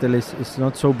capital is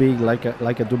not so big like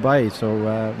a Dubai. So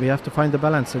we have to find the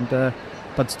balance, and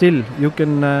but still you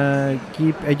can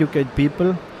keep educate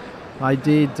people. I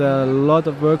did a lot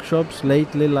of workshops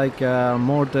lately, like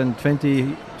more than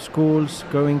 20 schools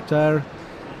going there,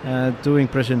 doing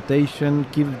presentation,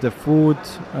 give the food,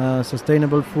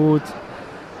 sustainable food,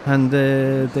 And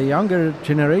the younger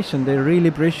generation, they really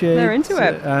appreciate. They're into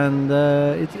it, and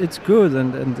it's good.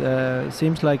 And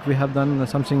seems like we have done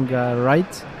something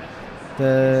right.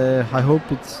 I hope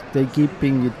they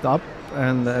keeping it up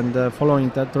and following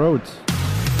that road.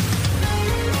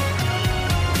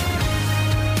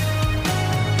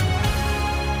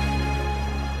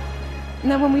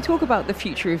 Now, when we talk about the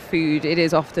future of food, it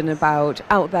is often about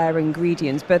out there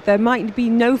ingredients, but there might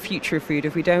be no future of food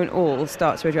if we don't all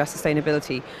start to address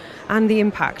sustainability and the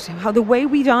impact, how the way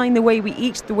we dine, the way we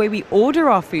eat, the way we order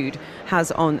our food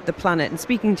has on the planet. And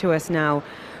speaking to us now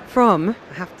from,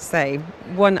 I have to say,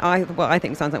 I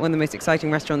think sounds like one of the most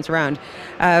exciting restaurants around,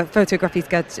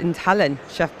 Fotografiska in Tallinn.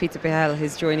 Chef Peter Pihel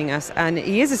is joining us, and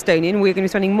he is Estonian. We're going to be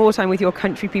spending more time with your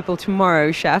country people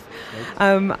tomorrow, Chef.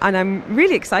 And I'm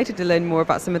really excited to learn more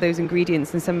about some of those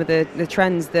ingredients and some of the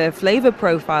trends, the flavour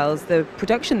profiles, the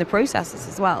production, the processes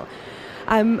as well.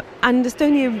 And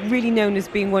Estonia really known as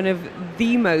being one of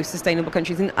the most sustainable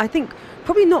countries, and I think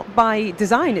probably not by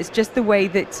design, it's just the way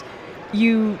that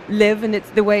you live and it's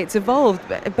the way it's evolved.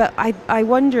 But I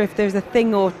wonder if there's a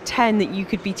thing or 10 that you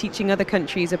could be teaching other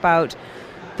countries about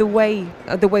the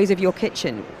ways of your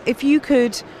kitchen. If you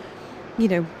could,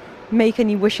 make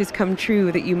any wishes come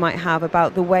true that you might have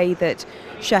about the way that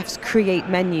chefs create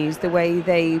menus, the way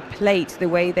they plate, the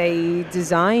way they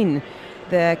design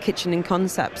their kitchen and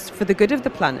concepts for the good of the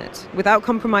planet without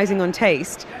compromising on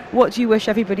taste, what do you wish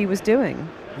everybody was doing?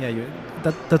 Yeah,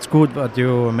 that's good that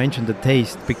you mentioned the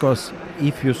taste, because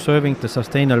if you're serving the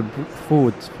sustainable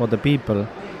food for the people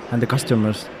and the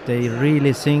customers, they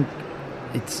really think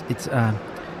it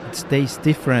tastes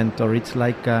different, or it's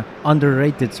like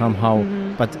underrated somehow.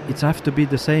 Mm-hmm. But it has to be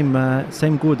the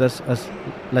same good as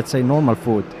let's say normal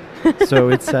food. So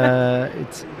it's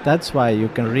that's why you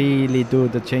can really do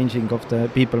the changing of the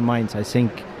people's minds, I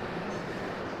think.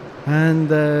 And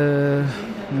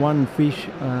one fish.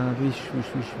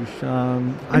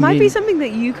 It might be something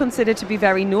that you consider to be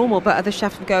very normal, but other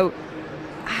chefs would go,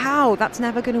 "How? That's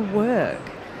never going to work."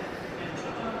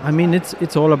 I mean,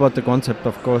 it's all about the concept,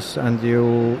 of course, and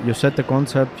you set the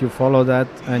concept, you follow that,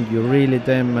 and you really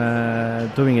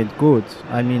doing it good.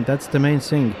 I mean, that's the main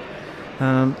thing.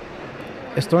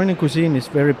 Estonian cuisine is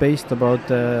very based about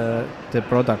the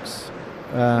products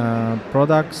and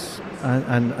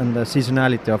the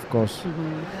seasonality, of course.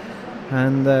 Mm-hmm.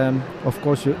 And of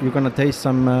course, you're gonna taste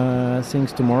some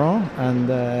things tomorrow, and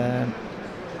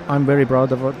I'm very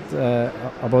proud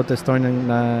about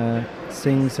Estonian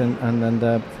things and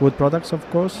the food products, of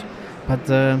course. But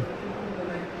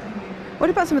what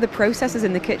about some of the processes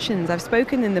in the kitchens? I've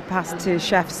spoken in the past to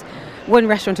chefs. One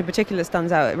restaurant in particular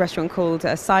stands out, a restaurant called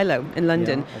Silo in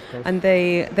London, yeah, and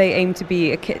they aim to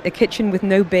be a kitchen with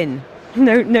no bin,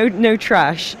 no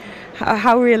trash.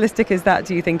 How realistic is that,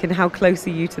 do you think, and how close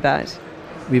are you to that?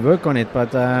 We work on it,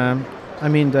 but I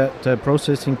mean the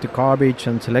processing the garbage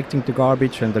and selecting the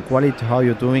garbage and the quality, how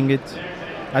you're doing it,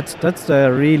 that's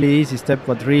the really easy step,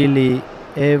 but really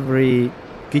every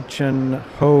kitchen,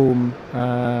 home,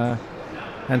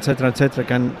 etc.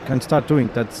 can start doing.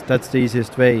 That's the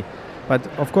easiest way. But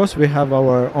of course we have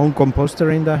our own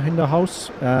composter in the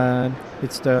house.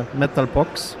 It's the metal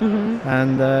box, mm-hmm.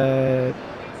 And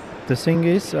the thing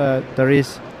is there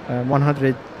is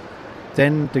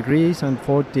 110 degrees and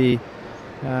 40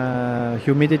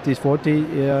 humidity is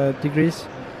 40 degrees.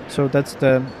 So that's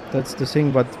the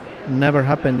thing, but never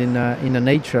happened in a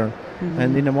nature. Mm-hmm.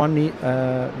 And in the one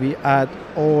we add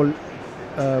all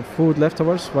food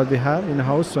leftovers what we have in the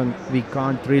house, and we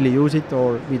can't really use it,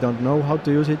 or we don't know how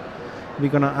to use it. We're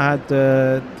gonna add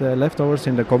the leftovers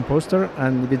in the composter,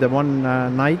 and with the one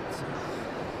night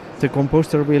the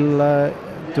composter will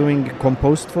doing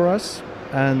compost for us.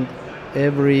 And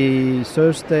every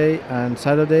Thursday and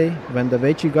Saturday when the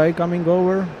veggie guy coming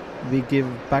over, we give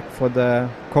back for the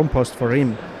compost for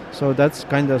him. So that's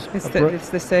kind of it's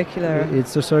the circular.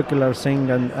 It's a circular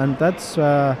thing, and that's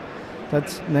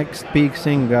next big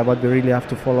thing what we really have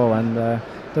to follow. And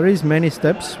there is many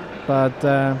steps, but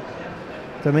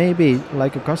there may be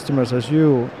like a customers as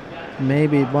you.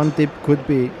 Maybe one tip could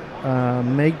be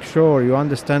make sure you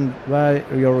understand where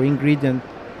your ingredient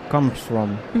comes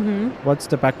from. Mm-hmm. What's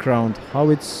the background? How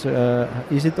it's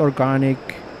is it organic?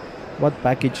 What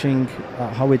packaging,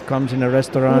 how it comes in a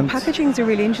restaurant. Well, packaging is a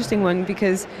really interesting one,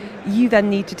 because you then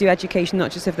need to do education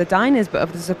not just of the diners but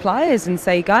of the suppliers, and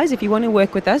say, guys, if you want to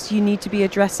work with us, you need to be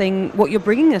addressing what you're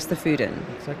bringing us the food in.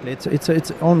 Exactly, it's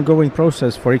an ongoing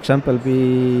process. For example,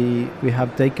 we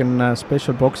have taken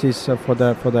special boxes for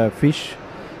the fish,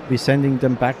 we're sending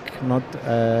them back, not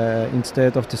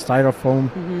instead of the styrofoam,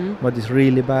 what is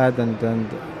really bad, and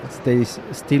they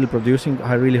still producing.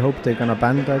 I really hope they're gonna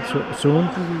ban that soon.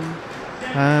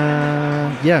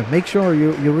 Make sure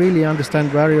you really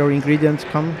understand where your ingredients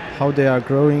come, how they are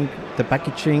growing, the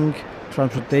packaging,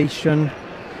 transportation,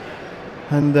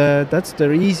 and that's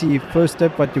the easy first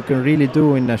step what you can really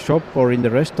do in a shop or in the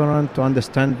restaurant to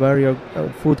understand where your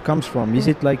food comes from. Is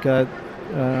it like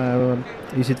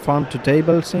is it farm to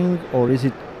table thing, or is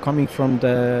it coming from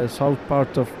the south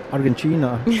part of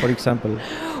Argentina, for example?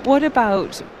 What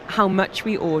about how much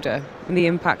we order and the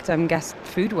impact on guest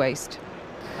food waste?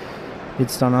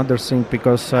 It's another thing,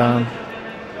 because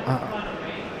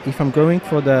if I'm going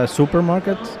for the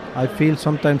supermarket, I feel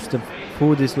sometimes the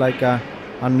food is like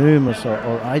anonymous,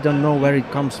 or I don't know where it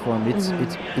comes from.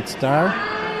 It's there,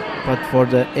 but for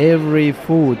every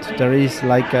food there is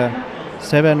like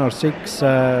 7 or 6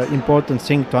 important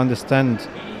things to understand: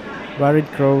 where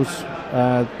it grows,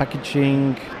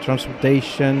 packaging,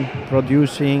 transportation,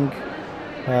 producing,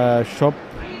 shop,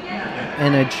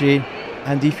 energy,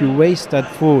 and if you waste that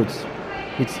food,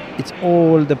 it's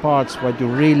all the parts what you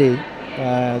really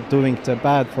doing the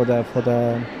bad for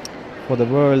the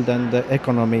world and the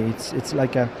economy. It's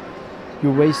like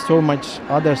you waste so much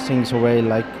other things away,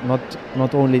 like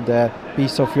not only the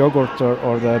piece of yogurt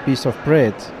or the piece of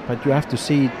bread, but you have to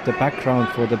see the background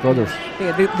for the products.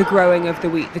 Yeah, the growing of the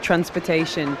wheat, the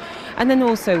transportation, and then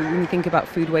also when you think about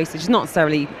food wastage, not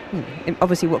necessarily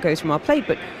obviously what goes from our plate,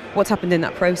 but what's happened in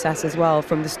that process as well,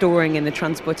 from the storing and the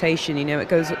transportation. It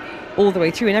goes all the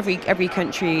way through, and every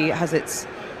country has its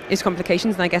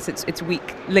complications, and I guess it's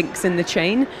weak links in the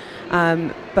chain.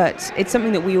 But it's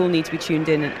something that we all need to be tuned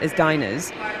in as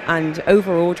diners, and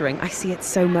over ordering. I see it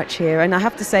so much here, and I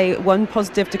have to say one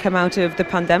positive to come out of the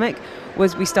pandemic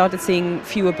was we started seeing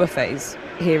fewer buffets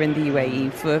here in the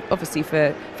UAE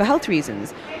for health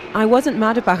reasons. I wasn't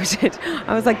mad about it.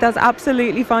 I was like, that's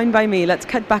absolutely fine by me. Let's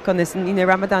cut back on this. And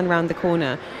Ramadan round the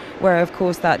corner, where of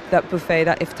course that buffet,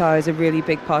 that iftar is a really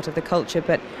big part of the culture,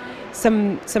 but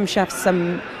some chefs,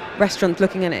 some restaurants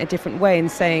looking at it a different way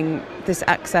and saying this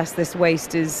excess, this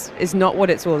waste is not what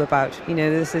it's all about.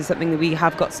 This is something that we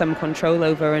have got some control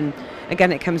over, and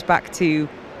again it comes back to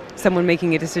someone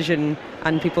making a decision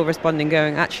and people responding,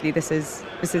 going, actually this is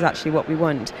actually what we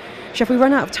want. Chef, we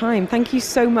run out of time. Thank you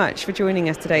so much for joining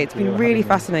us today. It's been really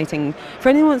fascinating. For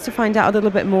anyone who wants to find out a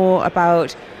little bit more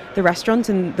about the restaurant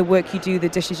and the work you do, the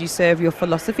dishes you serve, your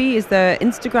philosophy, is there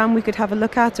Instagram we could have a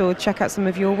look at or check out some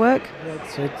of your work?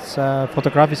 It's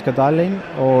Fotografiska Darling,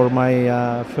 or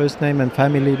my first name and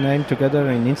family name together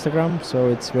in Instagram, so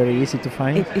it's very easy to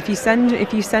find. If you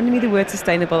send me the word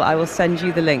sustainable, I will send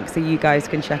you the link so you guys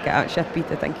can check it out. Chef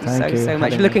Peter, thank you so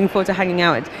much. Looking forward to hanging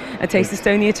out at Taste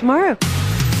Estonia tomorrow.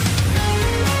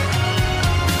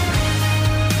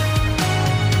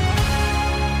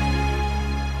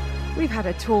 We've had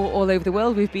a tour all over the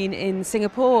world. We've been in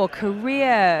Singapore,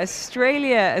 Korea,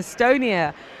 Australia,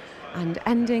 Estonia, and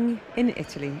ending in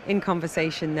Italy. In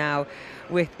conversation now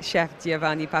with Chef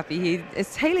Giovanni Papi. He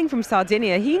is hailing from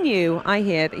Sardinia. He knew, I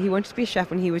hear, that he wanted to be a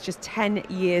chef when he was just 10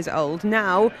 years old.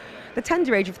 Now, the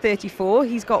tender age of 34,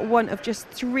 he's got one of just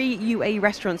 3 UAE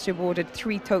restaurants to have ordered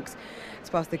 3 toques as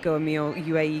part of the Goa Meal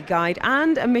UAE Guide,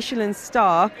 and a Michelin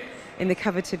star in the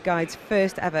coveted guide's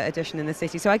first ever edition in the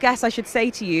city. So I guess I should say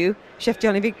to you, Chef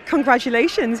Giovanni,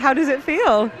 congratulations. How does it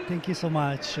feel? Thank you so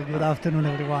much. Good afternoon,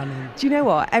 everyone. Do you know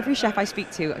what? Every chef I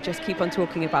speak to just keep on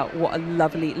talking about what a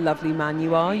lovely, lovely man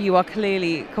you are. You are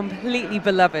clearly completely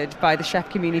beloved by the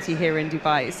chef community here in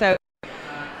Dubai. So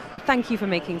thank you for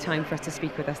making time for us to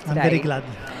speak with us today. I'm very glad.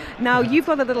 Now, you've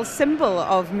got a little symbol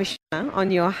of Michelin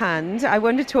on your hand. I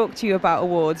want to talk to you about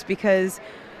awards because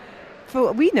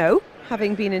we know,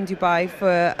 having been in Dubai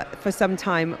for some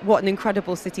time, what an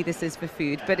incredible city this is for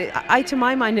food. But to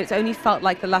my mind, it's only felt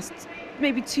like the last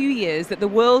maybe 2 years that the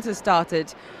world has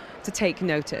started to take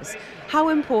notice. How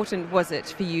important was it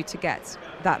for you to get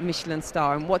that Michelin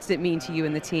star, and what does it mean to you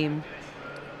and the team?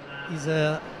 Is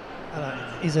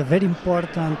a very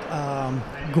important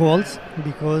goals,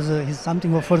 because it's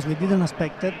something, of course, we didn't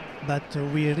expect it, but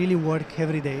we really work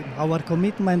every day. Our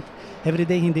commitment every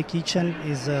day in the kitchen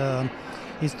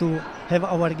is to have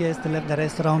our guests leave the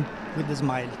restaurant with a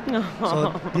smile.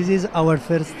 So this is our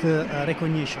first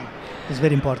recognition. It's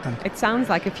very important. It sounds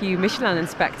like a few Michelin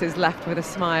inspectors left with a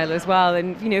smile as well.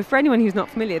 And for anyone who's not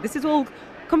familiar, this is all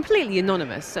completely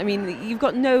anonymous. I mean, you've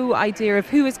got no idea of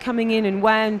who is coming in and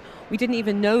when. We didn't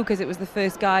even know, because it was the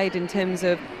first guide, in terms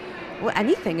of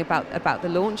anything about the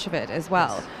launch of it as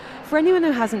well. For anyone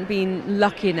who hasn't been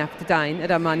lucky enough to dine at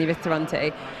Armani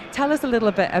Ristorante, tell us a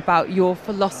little bit about your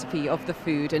philosophy of the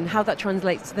food and how that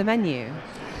translates to the menu.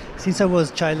 Since I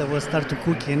was a child, I was started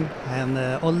cooking, and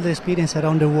all the experience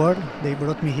around the world, they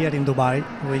brought me here in Dubai,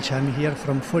 which I'm here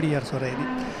from 4 years already.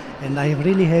 And I'm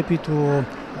really happy to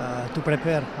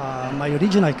prepare my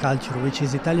original culture, which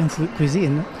is Italian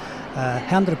cuisine,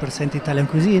 100% Italian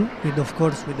cuisine, with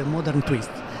the modern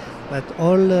twist. But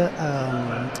all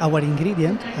our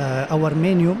ingredient, our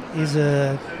menu is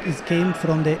came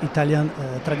from the Italian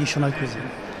traditional cuisine.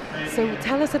 So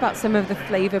tell us about some of the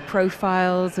flavor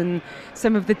profiles and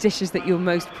some of the dishes that you're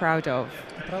most proud of.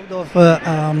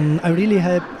 I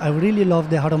really love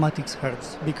the aromatic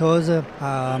herbs because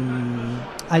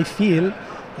I feel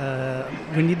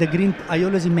we need the green. I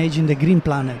always imagine the green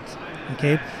planet.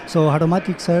 Okay, so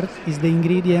aromatic herbs is the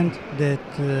ingredient that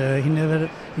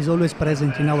is always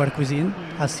present in our cuisine,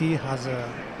 as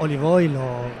olive oil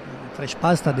or fresh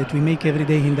pasta that we make every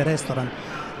day in the restaurant.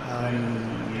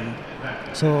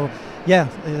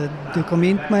 The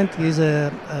commitment is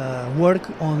work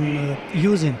on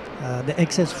using the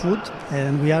excess food,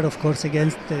 and we are of course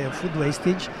against food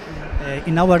wastage.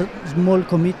 In our small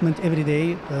commitment every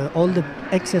day, all the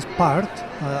excess part,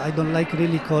 I don't like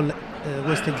really call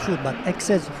wastage food, but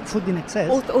excess food in excess.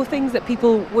 Or things that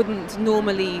people wouldn't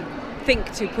normally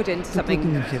think to put into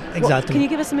something. Exactly. Can you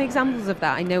give us some examples of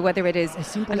that? I know whether it is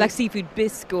like seafood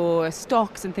bisque or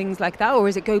stocks and things like that, or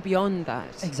does it go beyond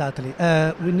that? Exactly.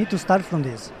 We need to start from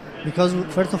this because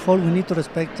first of all we need to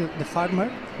respect the farmer,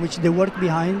 which they work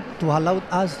behind to allow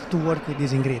us to work with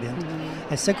this ingredient.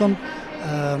 A second,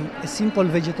 a simple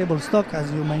vegetable stock,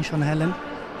 as you mentioned, Helen.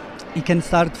 It can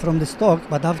start from the stock,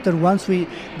 but once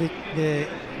the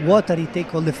water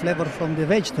take all the flavor from the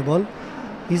vegetable,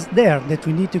 is there that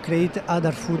we need to create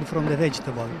other food from the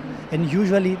vegetable. And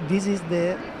usually this is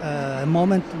the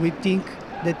moment we think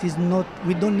that is not,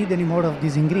 we don't need any more of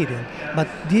this ingredient. But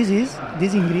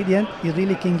this ingredient, it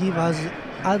really can give us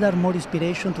other more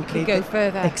inspiration to create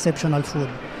exceptional food.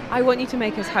 I want you to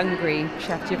make us hungry,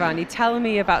 Chef Giovanni. Tell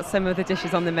me about some of the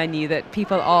dishes on the menu that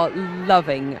people are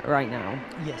loving right now.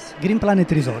 Yes, Green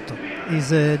Planet Risotto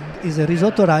is a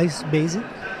risotto rice base.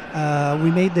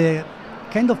 We made the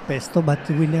kind of pesto, but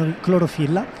we know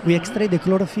chlorophylla. We extract the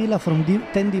chlorophylla from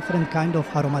 10 different kind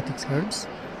of aromatic herbs.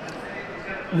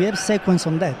 We have sequence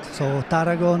on that, so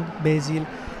tarragon, basil,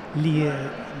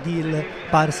 dill,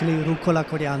 parsley, rucola,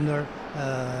 coriander,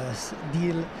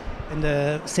 dill, and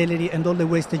celery, and all the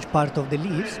wastage part of the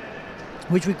leaves,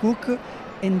 which we cook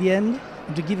in the end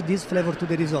to give this flavor to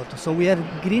the risotto. So we have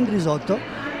green risotto,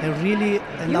 and really.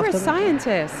 And You're a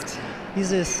scientist.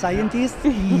 He's a scientist,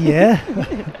 yeah.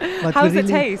 But how does it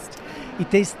taste? It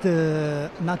tastes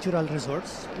natural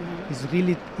resource.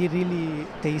 He really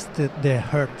tastes the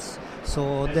herbs.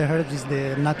 So the herbs is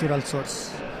the natural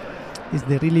source. Is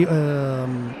the really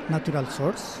natural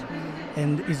source,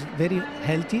 and is very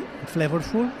healthy,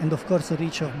 flavorful, and of course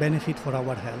rich of benefit for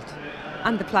our health.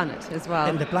 And the planet as well.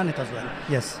 And the planet as well,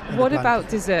 yes. What about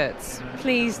desserts?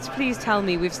 Please tell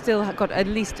me we've still got at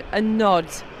least a nod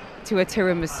to a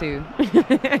tiramisu.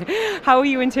 How are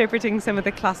you interpreting some of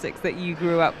the classics that you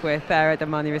grew up with there at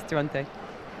Armani Ristorante?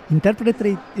 Interpret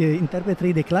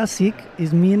the classic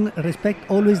is mean respect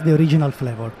always the original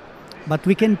flavor, but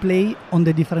we can play on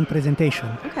the different presentation.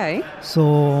 Okay.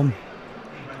 So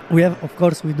we have, of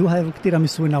course, we do have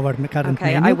tiramisu in our current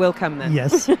menu. Okay, I will come then.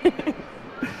 Yes.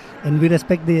 And we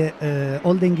respect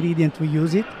all the ingredients we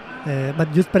use it,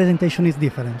 but just presentation is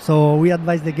different. So we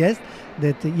advise the guest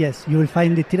that yes, you will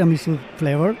find the tiramisu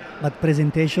flavor, but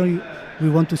presentation we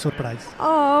want to surprise.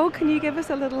 Oh, can you give us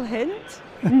a little hint?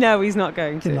 No, he's not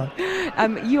going to.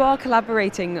 You are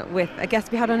collaborating with a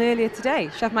guest we had on earlier today,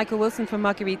 Chef Michael Wilson from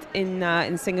Marguerite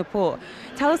in Singapore.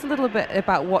 Tell us a little bit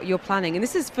about what you're planning. And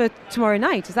this is for tomorrow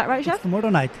night, is that right, Chef? It's tomorrow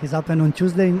night. It's happening on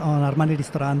Tuesday on Armani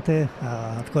Ristorante,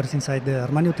 of course inside the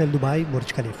Armani Hotel Dubai,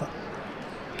 Burj Khalifa.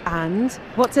 And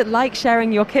what's it like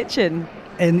sharing your kitchen?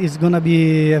 And it's going to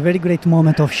be a very great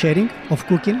moment of sharing, of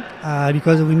cooking,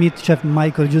 because we meet Chef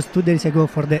Michael just 2 days ago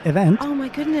for the event. Oh my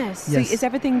goodness. Yes. So is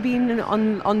everything been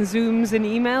on Zooms and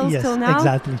emails till now? Yes,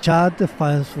 exactly. Chat,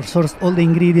 source all the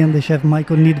ingredients the Chef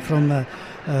Michael need from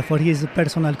for his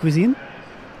personal cuisine.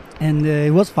 And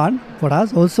it was fun for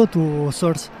us also to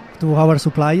source to our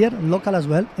supplier, local as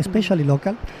well, especially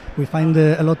local. We find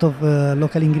a lot of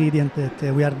local ingredients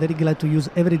that we are very glad to use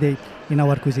every day in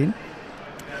our cuisine.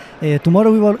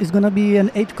 Tomorrow is going to be an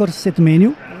 8-course set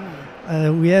menu.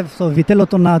 We have vitello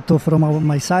tonnato from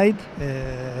my side.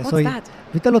 What's that?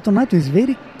 Vitello tonnato is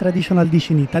very traditional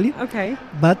dish in Italy. Okay.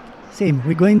 But same,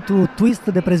 we're going to twist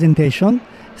the presentation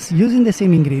using the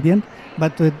same ingredient,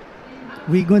 but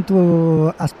we're going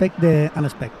to expect the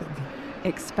unexpected.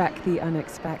 Expect the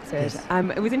unexpected. Yes.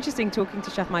 It was interesting talking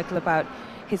to Chef Michael about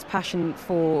his passion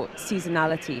for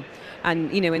seasonality.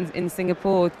 And, in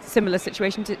Singapore, similar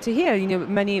situation to here,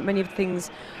 many of the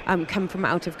things come from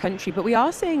out of country, but we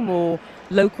are seeing more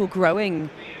local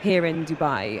growing here in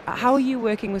Dubai. How are you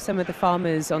working with some of the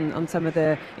farmers on some of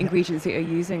the ingredients that you're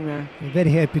using there? We're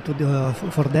very happy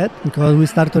for that, because we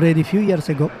started already a few years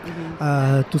ago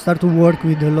to start to work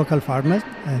with the local farmers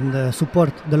and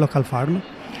support the local farm.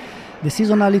 The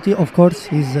seasonality, of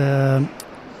course, is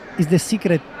the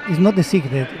secret. Is not the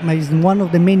secret, but is one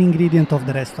of the main ingredients of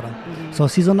the restaurant. So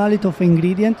seasonality of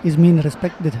ingredient is mean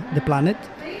respect the planet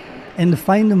and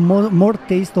find more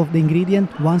taste of the ingredient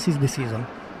once is the season.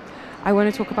 I want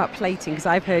to talk about plating, because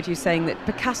I've heard you saying that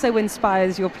Picasso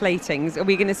inspires your platings. Are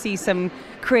we going to see some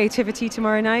creativity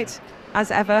tomorrow night,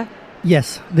 as ever?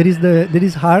 Yes, there is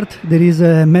art, there is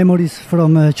memories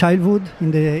from childhood in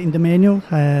the menu.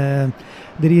 There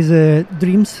is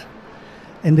dreams.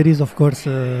 And there is, of course,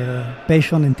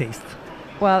 passion and taste.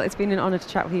 Well, it's been an honour to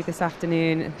chat with you this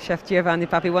afternoon, Chef Giovanni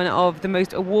Papi, one of the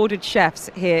most awarded chefs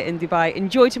here in Dubai.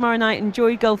 Enjoy tomorrow night,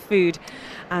 enjoy Gulf food,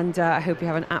 and I hope you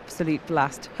have an absolute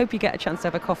blast. Hope you get a chance to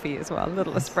have a coffee as well, a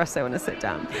little espresso and a sit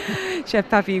down. Chef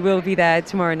Papi will be there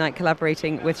tomorrow night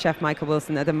collaborating with Chef Michael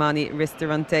Wilson at Amani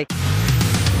Ristorante.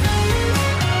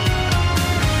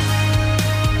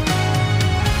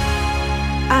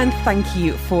 And thank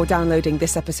you for downloading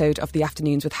this episode of the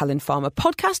Afternoons with Helen Farmer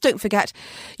podcast. Don't forget,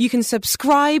 you can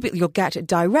subscribe. You'll get it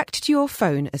direct to your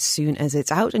phone as soon as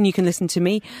it's out. And you can listen to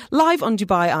me live on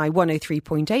Dubai Eye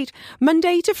 103.8,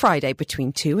 Monday to Friday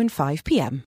between 2 and 5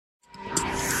 p.m.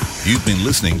 You've been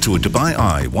listening to a Dubai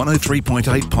Eye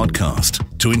 103.8 podcast.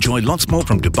 To enjoy lots more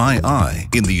from Dubai Eye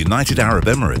in the United Arab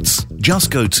Emirates, just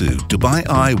go to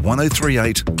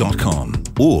DubaiEye1038.com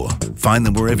or find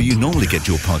them wherever you normally get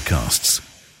your podcasts.